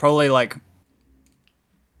 There's probably like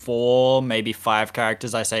 4, maybe 5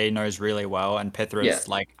 characters I say he knows really well, and Pithra's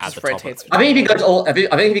like at the top. I think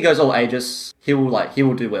if he goes all Aegis, he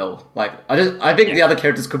will do well. Like I think the other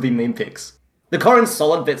characters could be meme picks. The Corin's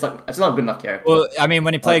solid, but it's not a good enough character. Well, I mean,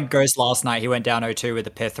 when he played Ghost last night, he went down 0-2 with the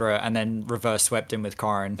Pithra and then reverse swept him with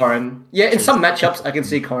Corin. Yeah, in some matchups I can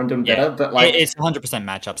see Corin doing better, but like it's 100%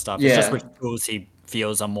 matchup stuff. It's just which tools he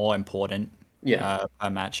feels are more important. Per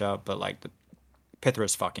matchup, but like the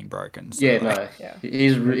Pithra's fucking broken. So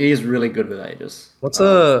he's really good with Aegis. What's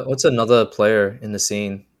another player in the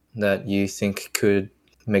scene that you think could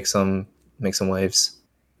make some waves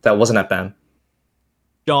that wasn't at BAM?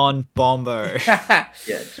 John Bombo.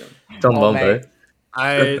 John Bombo.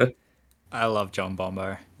 I love John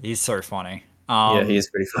Bombo. He's so funny. He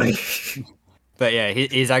is pretty funny. But yeah,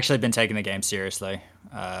 he's actually been taking the game seriously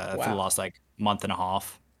for the last like month and a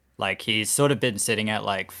half. Like he's sort of been sitting at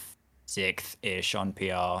like 6th-ish on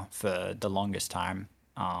PR for the longest time.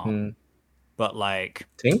 But like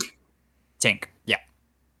Tink, yeah.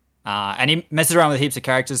 And he messes around with heaps of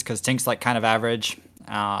characters because Tink's like kind of average.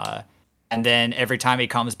 And then every time he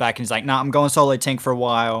comes back and he's like, I'm going solo Tink for a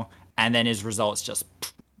while. And then his results just...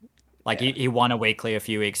 Like, he won a weekly a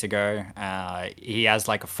few weeks ago. He has,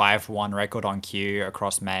 like, a 5-1 record on Q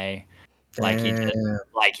across May.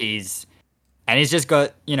 He's just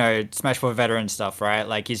got, Smash 4 veteran stuff, right?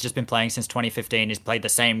 Like, he's just been playing since 2015. He's played the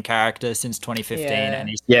same character since 2015. And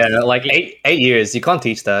he's... Yeah, like 8 years. You can't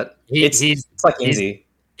teach that. It's like easy.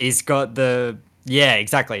 He's got the... Yeah,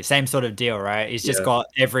 exactly. Same sort of deal, right? He's just got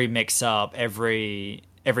every mix-up, every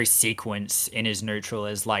sequence in his neutral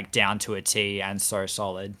is like down to a T and so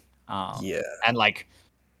solid. And like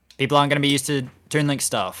people aren't going to be used to Toon Link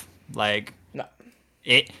stuff. Like,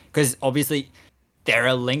 because obviously there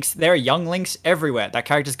are young links everywhere. That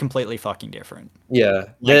character's completely fucking different. Yeah,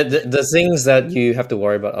 the things that you have to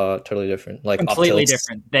worry about are totally different. Like Completely up tilts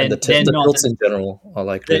different. and the tilts in general are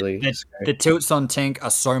like really. The tilts on Tink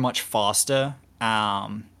are so much faster.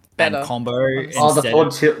 And Better. combo.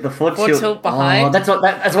 The forward tilt behind. Oh, that's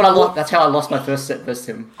what I lost. That's how I lost my first set versus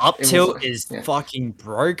him. Up tilt is fucking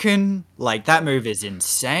broken. Like that move is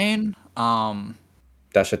insane.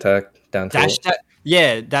 Dash attack, down tilt.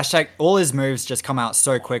 Dash attack. All his moves just come out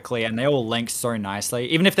so quickly, and they all link so nicely.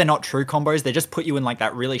 Even if they're not true combos, they just put you in like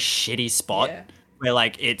that really shitty spot where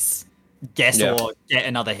like it's guess or get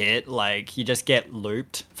another hit. Like you just get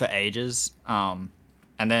looped for ages. And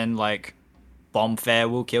then like Bomb Fair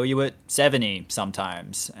will kill you at 70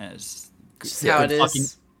 sometimes. It's how it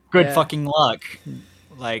is. Good fucking luck.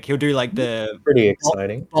 Like he'll do like the pretty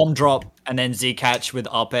exciting bomb drop and then Z catch with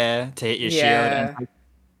up air to hit your shield. And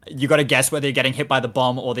you got to guess whether you're getting hit by the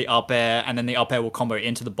bomb or the up air, and then the up air will combo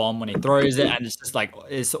into the bomb when he throws it. And it's just like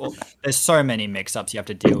there's so many mix-ups you have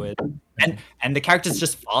to deal with, and the character's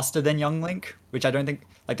just faster than Young Link, which I don't think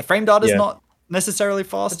like the frame data is not necessarily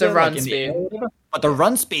faster. The run speed, but the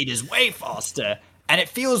run speed is way faster, and it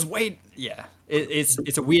feels way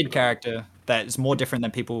It's a weird character that is more different than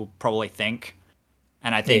people probably think.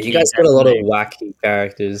 And I think you guys got a lot of wacky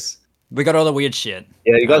characters. We got all the weird shit.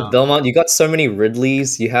 Yeah, you got Belmont. You got so many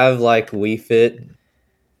Ridleys. You have like Wii Fit,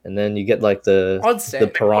 and then you get like the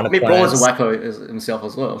Piranha Meat Brawl is a wacko himself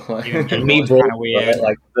as well. And Meat Brawl, right?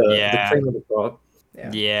 Like the cream of the crop.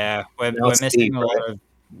 Yeah,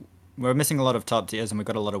 we're missing a lot of top tiers, and we've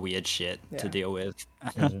got a lot of weird shit to deal with.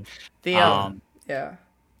 Well,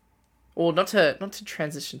 not to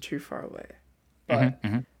transition too far away, but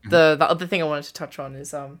the other thing I wanted to touch on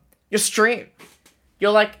is your stream. You're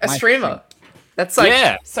like a streamer. That's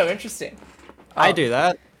like so interesting. I do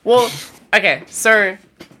that. Well, okay, so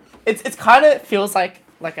it's kind of feels like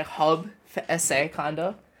a hub for SA kind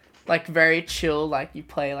of. Like very chill, like you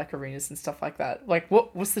play like arenas and stuff like that. Like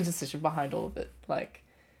what's the decision behind all of it? Like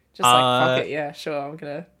just like fuck it, yeah, sure, I'm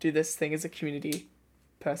going to do this thing as a community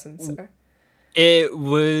person. So it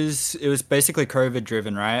was basically COVID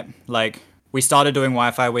driven, right? Like we started doing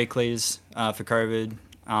Wi-Fi weeklies for COVID.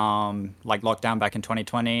 Like lockdown back in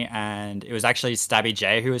 2020, and it was actually Stabby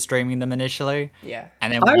J who was streaming them initially. Yeah,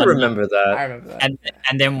 and then I remember that.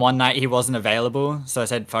 And then one night he wasn't available, so I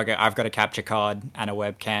said, "Fuck it, I've got a capture card and a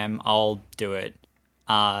webcam. I'll do it."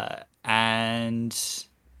 And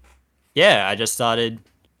yeah, I just started.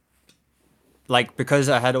 Like because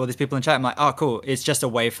I had all these people in chat, I'm like, "Oh, cool! It's just a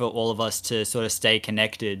way for all of us to sort of stay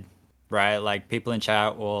connected, right? Like people in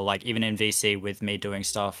chat, or like even in VC with me doing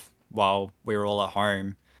stuff while we were all at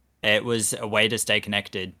home." It was a way to stay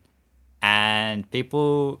connected, and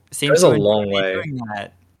people seem to enjoy doing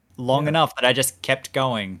that long enough that I just kept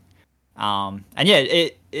going. And yeah,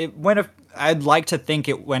 it went. I'd like to think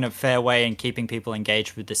it went a fair way in keeping people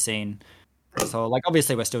engaged with the scene. So like,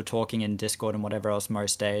 obviously, we're still talking in Discord and whatever else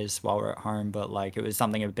most days while we're at home, but like, it was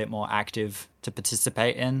something a bit more active to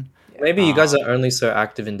participate in. Maybe you guys are only so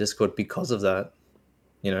active in Discord because of that,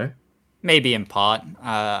 you know. Maybe in part.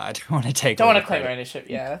 I don't want to take. Don't want to claim ownership.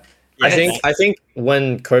 Yeah. I think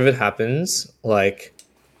when COVID happens, like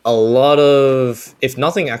a lot of, if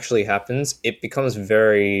nothing actually happens, it becomes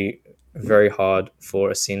very, very hard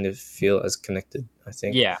for a scene to feel as connected. I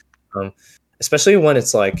think. Yeah. Especially when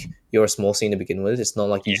it's like you're a small scene to begin with. It's not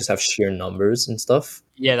like you just have sheer numbers and stuff.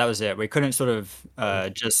 Yeah, that was it. We couldn't sort of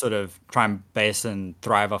just sort of try and base and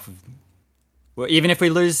thrive off of. Well, even if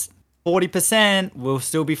we lose 40%, we'll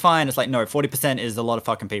still be fine. It's like, no, 40% is a lot of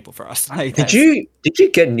fucking people for us. Like, did you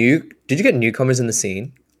get newcomers in the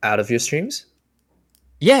scene out of your streams?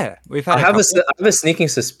 Yeah, we've had. I have a sneaking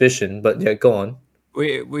suspicion, but yeah, go on.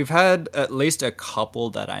 We've had at least a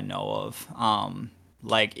couple that I know of.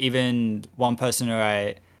 Like even one person who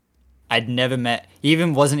I'd never met, he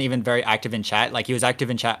even wasn't even very active in chat. Like he was active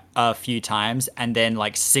in chat a few times, and then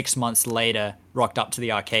like 6 months later, rocked up to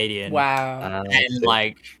the Arcadian. Wow. And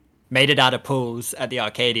like made it out of pools at the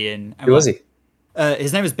Arcadian. Who was he?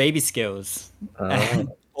 His name was Baby Skills.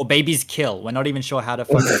 Or Baby's Kill. We're not even sure how to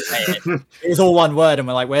fucking say it. It was all one word, and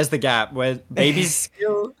we're like, where's the gap? Where's Baby's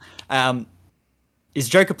Skill? He's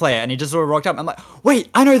Joker player, and he just sort of rocked up. I'm like, wait,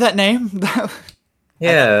 I know that name.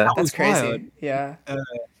 Yeah. That's crazy. Wild. Yeah.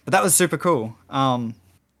 But that was super cool.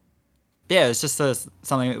 Yeah, it's just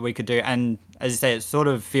something that we could do. And as you say, it sort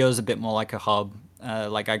of feels a bit more like a hub.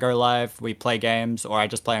 Like I go live, we play games, or I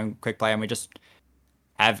just play on quick play, and we just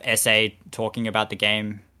have SA talking about the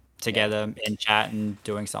game together in chat and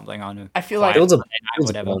doing something on. I feel like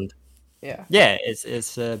whatever. Yeah. Yeah,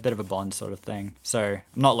 it's a bit of a bond sort of thing. So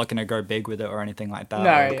I'm not looking to go big with it or anything like that.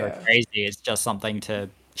 No, or go crazy. It's just something to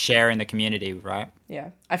share in the community, right?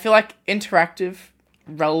 Yeah. I feel like interactive,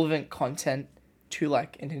 relevant content to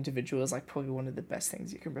like an individual is like probably one of the best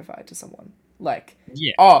things you can provide to someone. Like,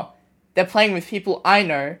 they're playing with people I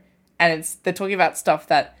know, and they're talking about stuff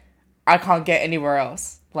that I can't get anywhere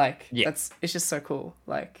else. Like, it's just so cool.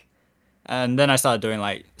 Like, and then I started doing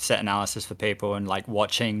like set analysis for people and like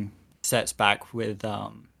watching sets back with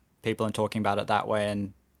people and talking about it that way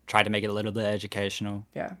and try to make it a little bit educational.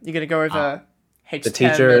 Yeah, you're gonna go over the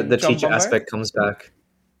teacher aspect comes back.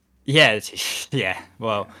 Yeah, yeah.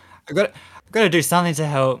 Well, I've got to do something to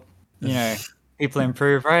help, people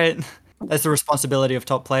improve, right? That's the responsibility of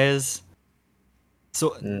top players.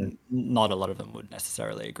 So, not a lot of them would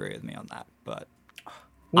necessarily agree with me on that, but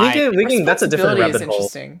we can. That's a different rabbit hole.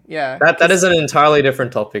 Yeah, that is an entirely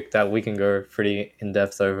different topic that we can go pretty in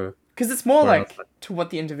depth over. Because it's more like to what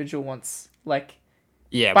the individual wants, like.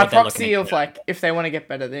 Yeah, by proxy of like, if they want to get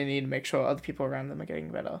better, they need to make sure other people around them are getting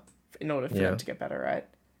better in order for them to get better, right?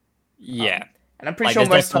 Yeah. And I'm pretty sure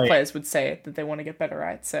most top players would say that they want to get better,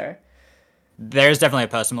 right? So there's definitely a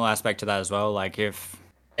personal aspect to that as well. Like, if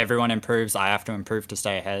everyone improves, I have to improve to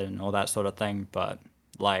stay ahead and all that sort of thing. But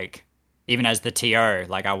like, even as the TO,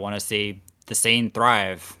 like, I want to see the scene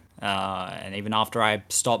thrive. And even after I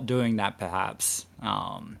stop doing that, perhaps, you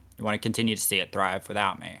want to continue to see it thrive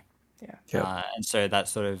without me. Yeah. And so that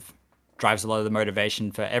sort of drives a lot of the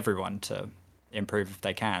motivation for everyone to improve if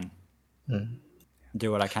they can.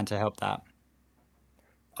 Do what I can to help that.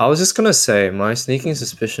 I was just gonna say my sneaking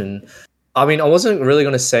suspicion. I mean, I wasn't really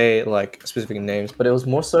gonna say like specific names, but it was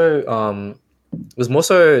more so.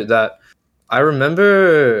 That I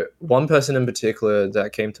remember one person in particular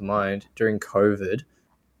that came to mind during COVID.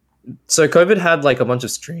 So COVID had like a bunch of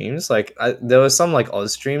streams. Like there was some like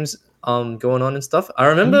Oz streams going on and stuff. I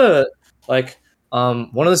remember like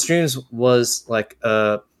one of the streams was like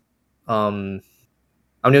it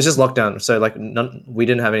was just lockdown, so like we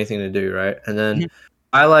didn't have anything to do, right? And then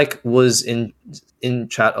I like was in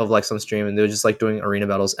chat of like some stream, and they were just like doing arena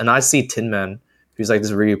battles, and I see Tin Man, who's like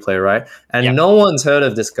this review player, right? And no one's heard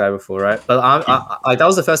of this guy before, right? But I that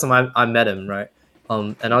was the first time I met him, right?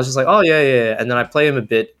 And I was just like, oh yeah, and then I play him a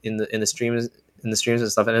bit in the streams and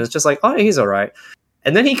stuff, and it's just like, oh, he's all right.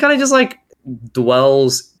 And then he kind of just like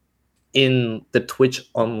dwells in the Twitch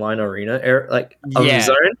online arena of his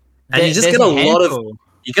zone, and you just get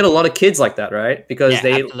a lot of kids like that, right? Because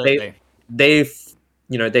they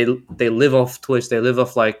live off Twitch, they live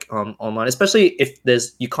off like online, especially if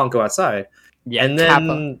you can't go outside. Yeah, and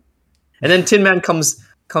then Tin Man comes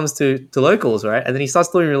to locals, right? And then he starts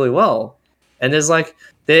doing really well. And there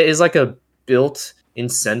is like a built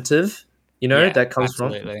incentive, that comes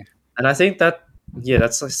from. And I think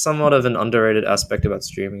that's like somewhat of an underrated aspect about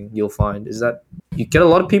streaming. You'll find is that you get a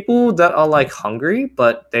lot of people that are like hungry,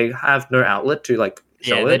 but they have no outlet to like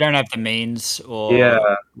show it. They don't have the means, or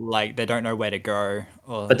like they don't know where to go.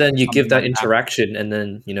 But then you give that interaction, and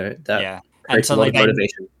then that creates a lot of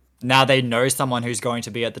motivation. Now they know someone who's going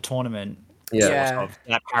to be at the tournament.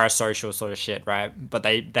 That parasocial sort of shit, right? But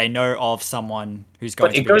they know of someone who's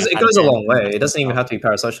going. It goes a long way. It doesn't even have to be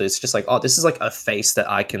parasocial. It's just like, oh, this is like a face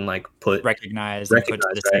that I can like recognize and put to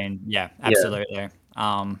the scene. Yeah, absolutely.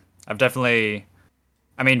 I've definitely.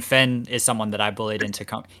 I mean, Fen is someone that I bullied into.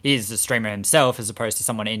 He's a streamer himself, as opposed to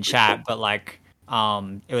someone in chat. But like,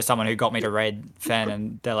 it was someone who got me to raid Fen,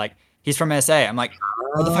 and they're like, he's from SA. I'm like,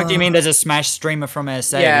 what the fuck do you mean there's a Smash streamer from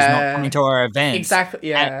SA who's not coming to our event? Exactly,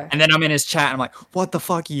 yeah. And then I'm in his chat, and I'm like, what the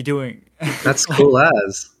fuck are you doing? That's cool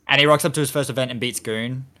as. And he rocks up to his first event and beats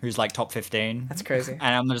Goon, who's like top 15. That's crazy. And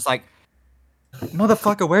I'm just like,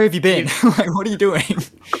 motherfucker, where have you been? Like, what are you doing?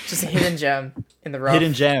 Just a hidden gem in the rough.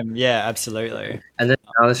 Hidden gem, yeah, absolutely. And then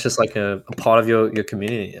now it's just like a part of your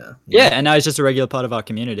community, Yeah, and now it's just a regular part of our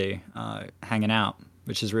community, hanging out,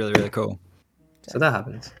 which is really, really cool. So that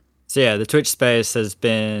happens. So yeah, the Twitch space has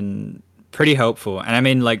been pretty helpful. And I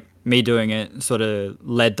mean, like, me doing it sort of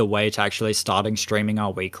led the way to actually starting streaming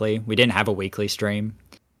our weekly. We didn't have a weekly stream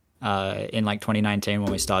in like 2019 when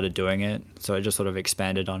we started doing it. So it just sort of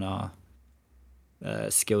expanded on our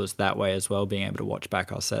skills that way as well, being able to watch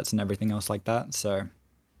back our sets and everything else like that. So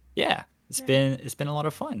yeah, it's been a lot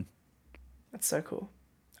of fun. That's so cool.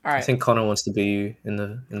 All right. I think Connor wants to be you in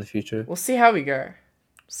the future. We'll see how we go.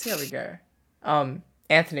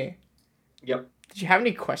 Anthony. Yep. Did you have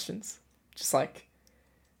any questions? Just like...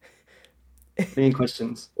 Any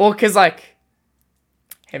questions? Well, because like...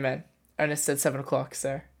 Hey, man. Ernest said 7 o'clock,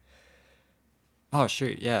 so... Oh,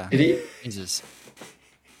 shoot, yeah. Did he? Jesus.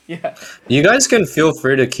 Yeah. You guys can feel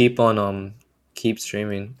free to keep on keep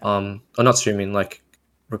streaming. Or not streaming, like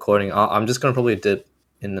recording. I'm just gonna probably dip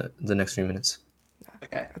in the next few minutes.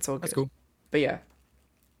 Okay, that's all good. That's cool. But yeah,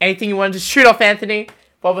 anything you wanted to shoot off, Anthony,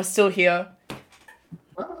 while we're still here?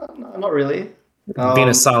 No, not really. Being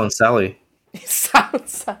a silent Sally.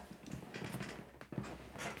 Sounds. To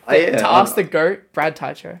Yeah, ask the goat, Brad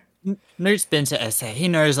Taicho. Note's been to SA. He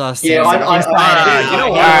knows us. Yeah, You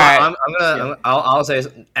know what? Alright. I'll say this.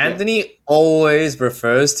 Anthony always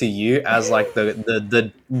refers to you as like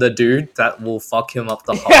the dude that will fuck him up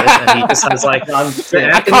the hardest, and he just has like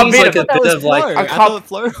Anthony's like a bit of like I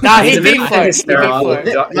can't. Nah, he's been Flo.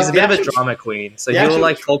 He's a bit of a drama queen, so he'll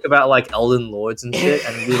like talk about like Elden Lords and shit,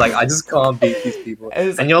 and be like, I just can't beat these people,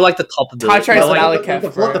 and you're like the top of the Taicho's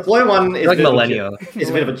the Flow one is like millennia.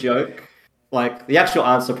 It's a bit of a joke. Like, the actual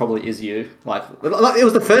answer probably is you. Like it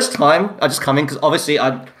was the first time I just come in, because obviously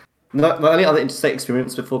my only other interstate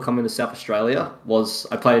experience before coming to South Australia was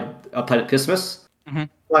I played at Christmas. Mm-hmm.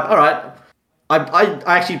 Like, all right, I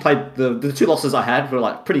actually played the 2 losses I had were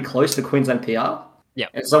like pretty close to Queensland PR. Yeah.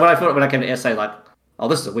 And so when I came to SA, like, oh,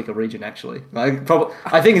 this is a weaker region actually. Like,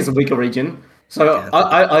 I think it's a weaker region. So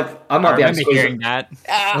I might be able to hearing that.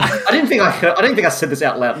 I didn't think I said this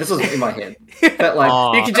out loud. This was in my head. But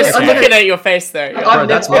like, You can just look at your face though. Bro,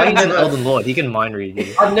 that's why he's an Elden Lord. He can mind read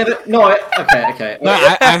you. I've never. No. Okay. No,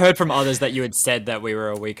 I heard from others that you had said that we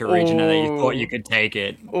were a weaker region and that you thought you could take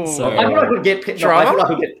it. So I thought I could get. No, I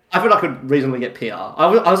thought I could reasonably get PR. I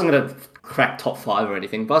wasn't gonna crack top 5 or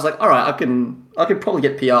anything, but I was like, all right, I could probably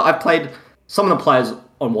get PR. I played some of the players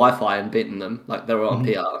on Wi-Fi and beaten them, like they were on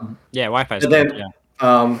PR. Yeah, Wi-Fi's But then, good,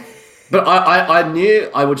 yeah. But I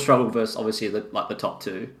knew I would struggle versus obviously the top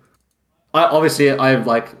 2. It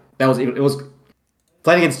was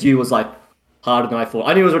playing against you was like harder than I thought.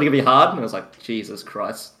 I knew it was already gonna be hard, and I was like, Jesus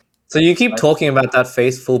Christ. So you keep talking about that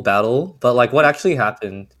faithful battle, but like, what actually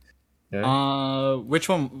happened? Which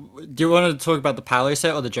one? Do you want to talk about the Palo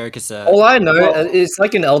set or the Joker set? All I know, it's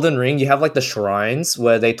like in Elden Ring, you have like the shrines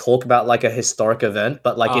where they talk about like a historic event,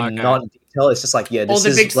 but like in not detail. It's just like, this all the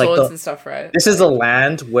is big like swords and stuff, right? This is the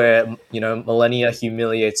land where Millennia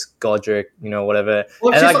humiliates Godric, whatever,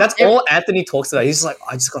 Well, and like that's all Anthony talks about. He's just like,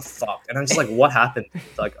 I just got fucked, and I'm just like, what happened?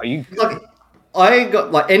 Like, are you? Like, I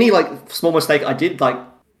got like any like small mistake I did, like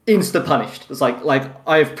insta punished. It's like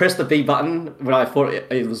I've pressed the B button when I thought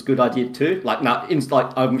it was a good idea too. Like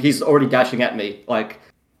he's already dashing at me. Like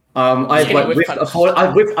I've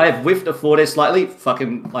whiffed a forward slightly.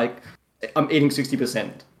 Fucking like I'm eating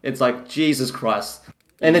 60%. It's like Jesus Christ.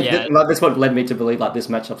 And that's what led me to believe like this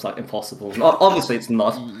matchup's like impossible. Obviously it's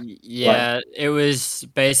not. Yeah, it was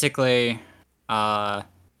basically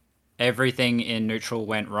everything in neutral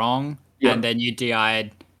went wrong, and then you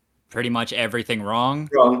DI'd pretty much everything wrong,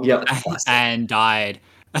 and died.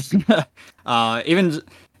 Even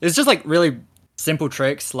it's just like really simple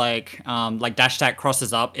tricks, like dash attack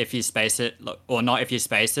crosses up if you space it, or not if you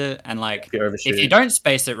space it, and like if you don't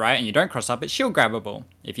space it right and you don't cross up, it's shield grabbable.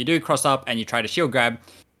 If you do cross up and you try to shield grab,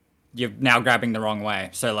 you're now grabbing the wrong way.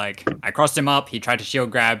 So like I crossed him up, he tried to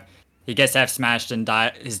shield grab, he gets F smashed and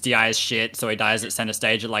his DI is shit, so he dies at center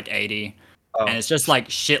stage at like 80, and it's just like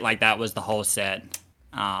shit like that was the whole set.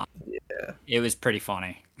 It was pretty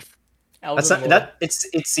funny.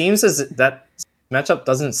 It seems as that matchup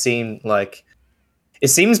doesn't seem like it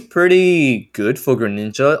seems pretty good for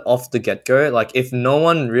Greninja off the get go. Like if no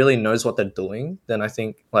one really knows what they're doing, then I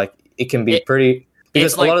think like it can be pretty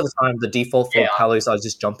because a lot of the time the default for Palos are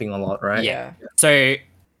just jumping a lot, right? Yeah. So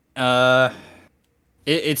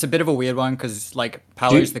it's a bit of a weird one because like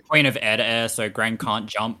Palos the queen of air to air, so Gran can't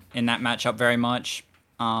jump in that matchup very much.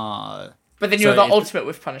 But then you have the ultimate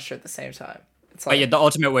with Punisher at the same time. It's like, the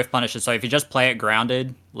ultimate with Punisher. So if you just play it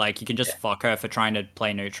grounded, like you can just fuck her for trying to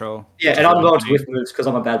play neutral. Yeah, and I'm going to whiff moves because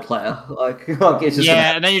I'm a bad player. Like it's just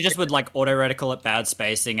and then you just would like auto reticle at bad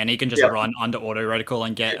spacing, and he can just run under auto reticle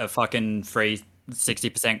and get a fucking free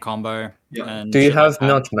 60% combo. Yeah. And do you have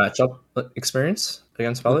much matchup experience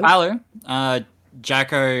against Palo? Palo,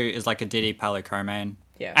 Jacko is like a Diddy Palo co-main.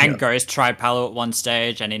 Yeah. And Ghost tried Palo at one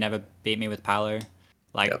stage, and he never beat me with Palo.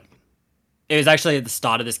 Like, it was actually at the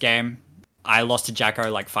start of this game. I lost to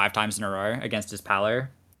Jacko like 5 times in a row against his Palo,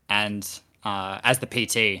 and as the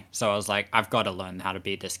PT, so I was like, I've got to learn how to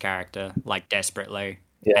beat this character like desperately.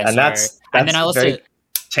 Yeah, and that's then I lost it.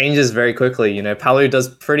 Changes very quickly. Palo does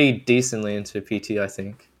pretty decently into PT, I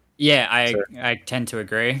think. Yeah, I tend to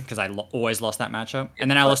agree because I always lost that matchup,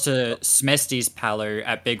 and then I lost to Smesti's Palo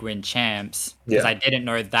at Big Win Champs because I didn't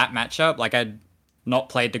know that matchup. Like I'd not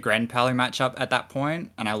played the Gren Palo matchup at that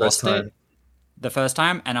point, and I lost it the first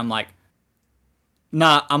time, and I'm like,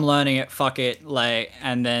 nah, I'm learning it, fuck it, like,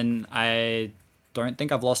 and then I don't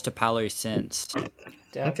think I've lost to Palu since,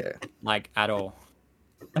 Yeah. Okay. like at all.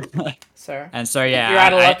 So. And so yeah, You're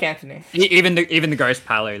out of luck, Anthony. Even the ghost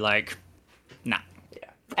Palu, like, nah. Yeah.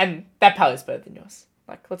 And that Palu's better than yours.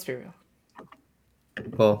 Like, let's be real.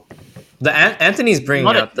 Well, Anthony's bringing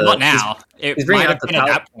out the not now. He's bringing out the been at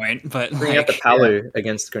that point, but bringing out the Palu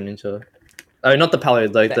against Greninja. Oh, not the Palu,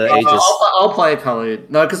 like the Aegis. I'll play Palu.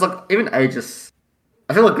 No, because like even Aegis,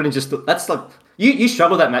 I feel like Greninja. That's like you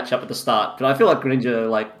struggle that matchup at the start, but I feel like Greninja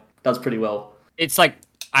like does pretty well. It's like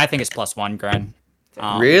I think it's +1 Gran.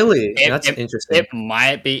 Really? That's interesting. It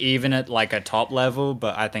might be even at like a top level,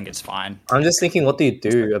 but I think it's fine. I'm just thinking, what do you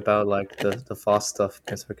do about like the fast stuff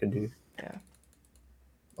Mithra can do? Yeah.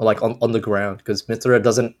 Or like on the ground, because Mithra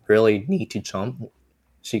doesn't really need to jump.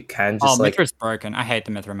 She can just like. Mithra's broken. I hate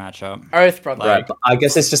the Mithra matchup. Oath, brother. Right, but I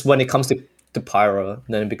guess it's just when it comes to Pyra,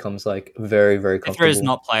 then it becomes like very, very comfortable. Mithra is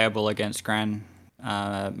not playable against Gran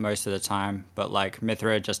most of the time, but like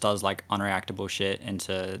Mithra just does like unreactable shit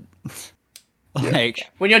into like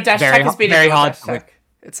when your dash attack is beating very your hard dash attack,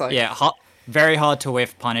 it's like very hard to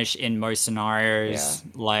whiff punish in most scenarios.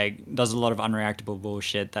 Yeah. Like does a lot of unreactable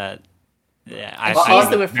bullshit that I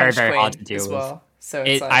find very very hard to deal with. Well. So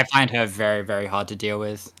I find her very very hard to deal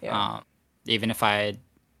with. Yeah. Even if I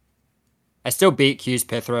still beat Q's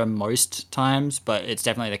Pithra most times, but it's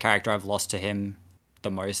definitely the character I've lost to him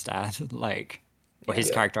the most at. Like, or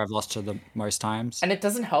his character I've lost to the most times. And it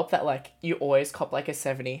doesn't help that like you always cop like a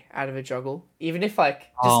 70 out of a juggle, even if like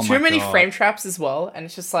there's too many frame traps as well, and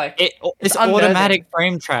it's just like it's automatic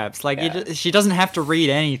frame traps. Like she doesn't have to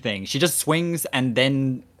read anything. She just swings and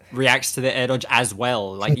then reacts to the air dodge as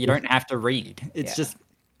well. Like you don't have to read. It's just.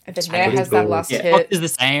 And then Nair has that last hit. Is the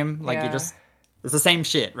same. Like you just. It's the same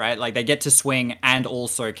shit, right? Like they get to swing and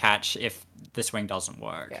also catch if the swing doesn't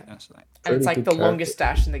work. Yeah. And it's like the longest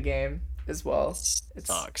dash in the game as well. It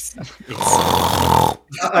sucks.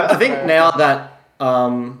 I think now that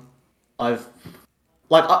I've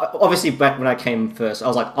like obviously back when I came first, I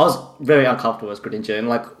was very uncomfortable as Greninja, and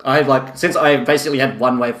like since I basically had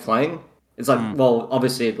one way of playing, it's like well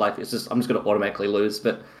obviously like it's just I'm just gonna automatically lose.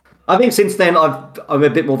 But I think since then I'm a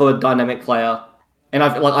bit more of a dynamic player. And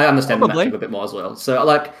I understand the matchup a bit more as well. So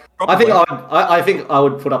I think I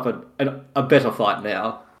would put up a better fight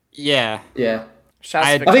now. Yeah. Yeah.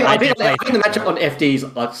 I think the matchup on FD is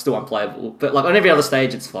like still unplayable, but like on every other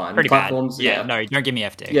stage it's fine. Pretty platforms, bad. Yeah. No, don't give me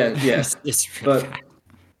FD. Yeah. it's really bad.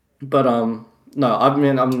 But no, I'm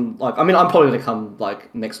probably gonna come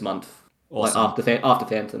like next month, awesome. Like after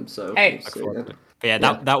Phantom. So hey. But yeah,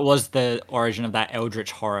 that was the origin of that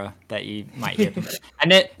Eldritch horror that you might hear.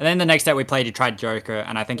 and then the next day we played, he tried Joker,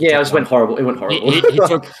 and I think it went horrible. It went horrible.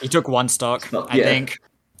 He took one stock, I think,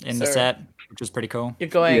 in the set, which was pretty cool. You're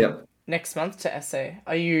going next month to SA.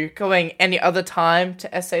 Are you going any other time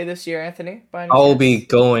to SA this year, Anthony? I'll be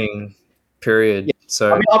going. Period. Yeah.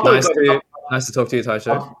 So nice to talk to you,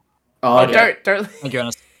 Taicho. Don't. Thank you,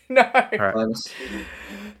 Ernest. No. All right.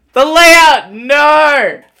 The layout.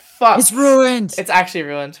 No. Fuck. It's ruined. It's actually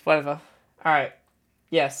ruined. Whatever. All right.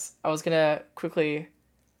 Yes, I was gonna quickly,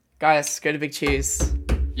 guys, go to Big Cheese.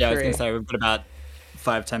 Yeah, I was gonna say we've got about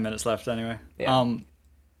 5-10 minutes left anyway. Yeah.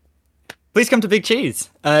 Please come to Big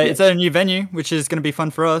Cheese. It's at a new venue, which is gonna be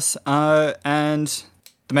fun for us. And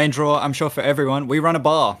the main draw, I'm sure for everyone, we run a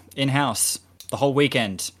bar in house the whole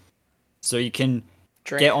weekend, so you can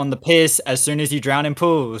get on the piss as soon as you drown in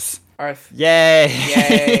pools. Earth.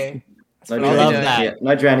 Yay! I love that. Yeah,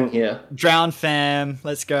 no drowning here. Drown fam,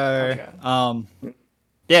 let's go. Okay.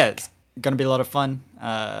 Yeah, it's gonna be a lot of fun.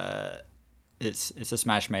 It's a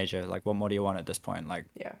Smash major. Like, what more do you want at this point? Like,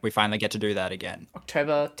 we finally get to do that again.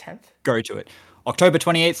 October 10th. Go to it. October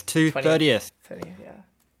 28th to 30th. 30th,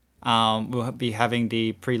 yeah. We'll be having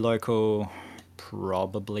the pre-local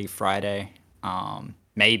probably Friday.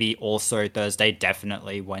 Maybe also Thursday.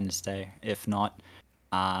 Definitely Wednesday, if not.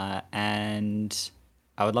 And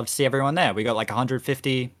I would love to see everyone there. We got like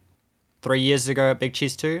 150 3 years ago at Big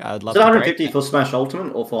Cheese 2. I would love to 150 for Smash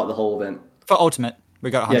Ultimate or for like the whole event? For Ultimate.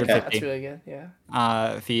 We got 150. Okay. That's really good, yeah.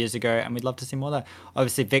 A few years ago, and we'd love to see more there.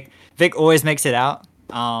 Obviously, Vic always makes it out.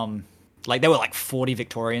 Like, there were like 40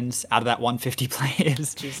 Victorians out of that 150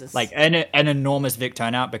 players. Jesus. Like, an enormous Vic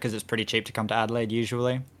turnout because it's pretty cheap to come to Adelaide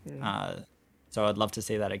usually. So I'd love to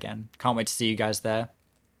see that again. Can't wait to see you guys there.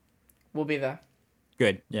 We'll be there.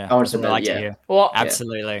 Good, yeah. I want to like to hear. Well,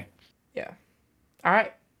 absolutely. Yeah. All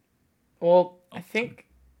right. Well, I think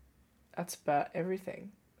that's about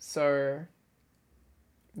everything. So,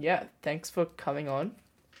 yeah, thanks for coming on.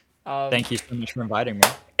 Thank you so much for inviting me.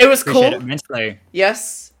 It was Appreciate cool. It immensely.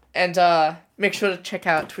 Yes, and make sure to check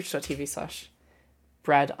out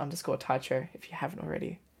twitch.tv/Brad_Taicho if you haven't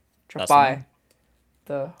already. Drop by.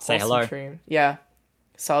 the Say wholesome hello. stream. Yeah,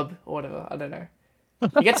 sub or whatever. I don't know.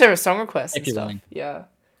 You get to song requests and stuff. Yeah.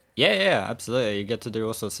 Yeah, absolutely. You get to do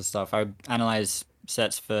all sorts of stuff. I analyze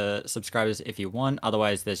sets for subscribers if you want.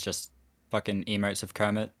 Otherwise, there's just fucking emotes of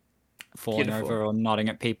Kermit falling over or nodding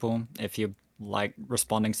at people if you like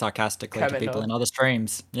responding sarcastically to people in other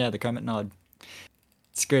streams. Yeah, the Kermit nod.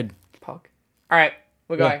 It's good. Pog. All right,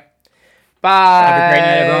 we're going. Bye. Have a great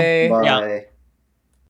night, everyone. Bye. Yeah.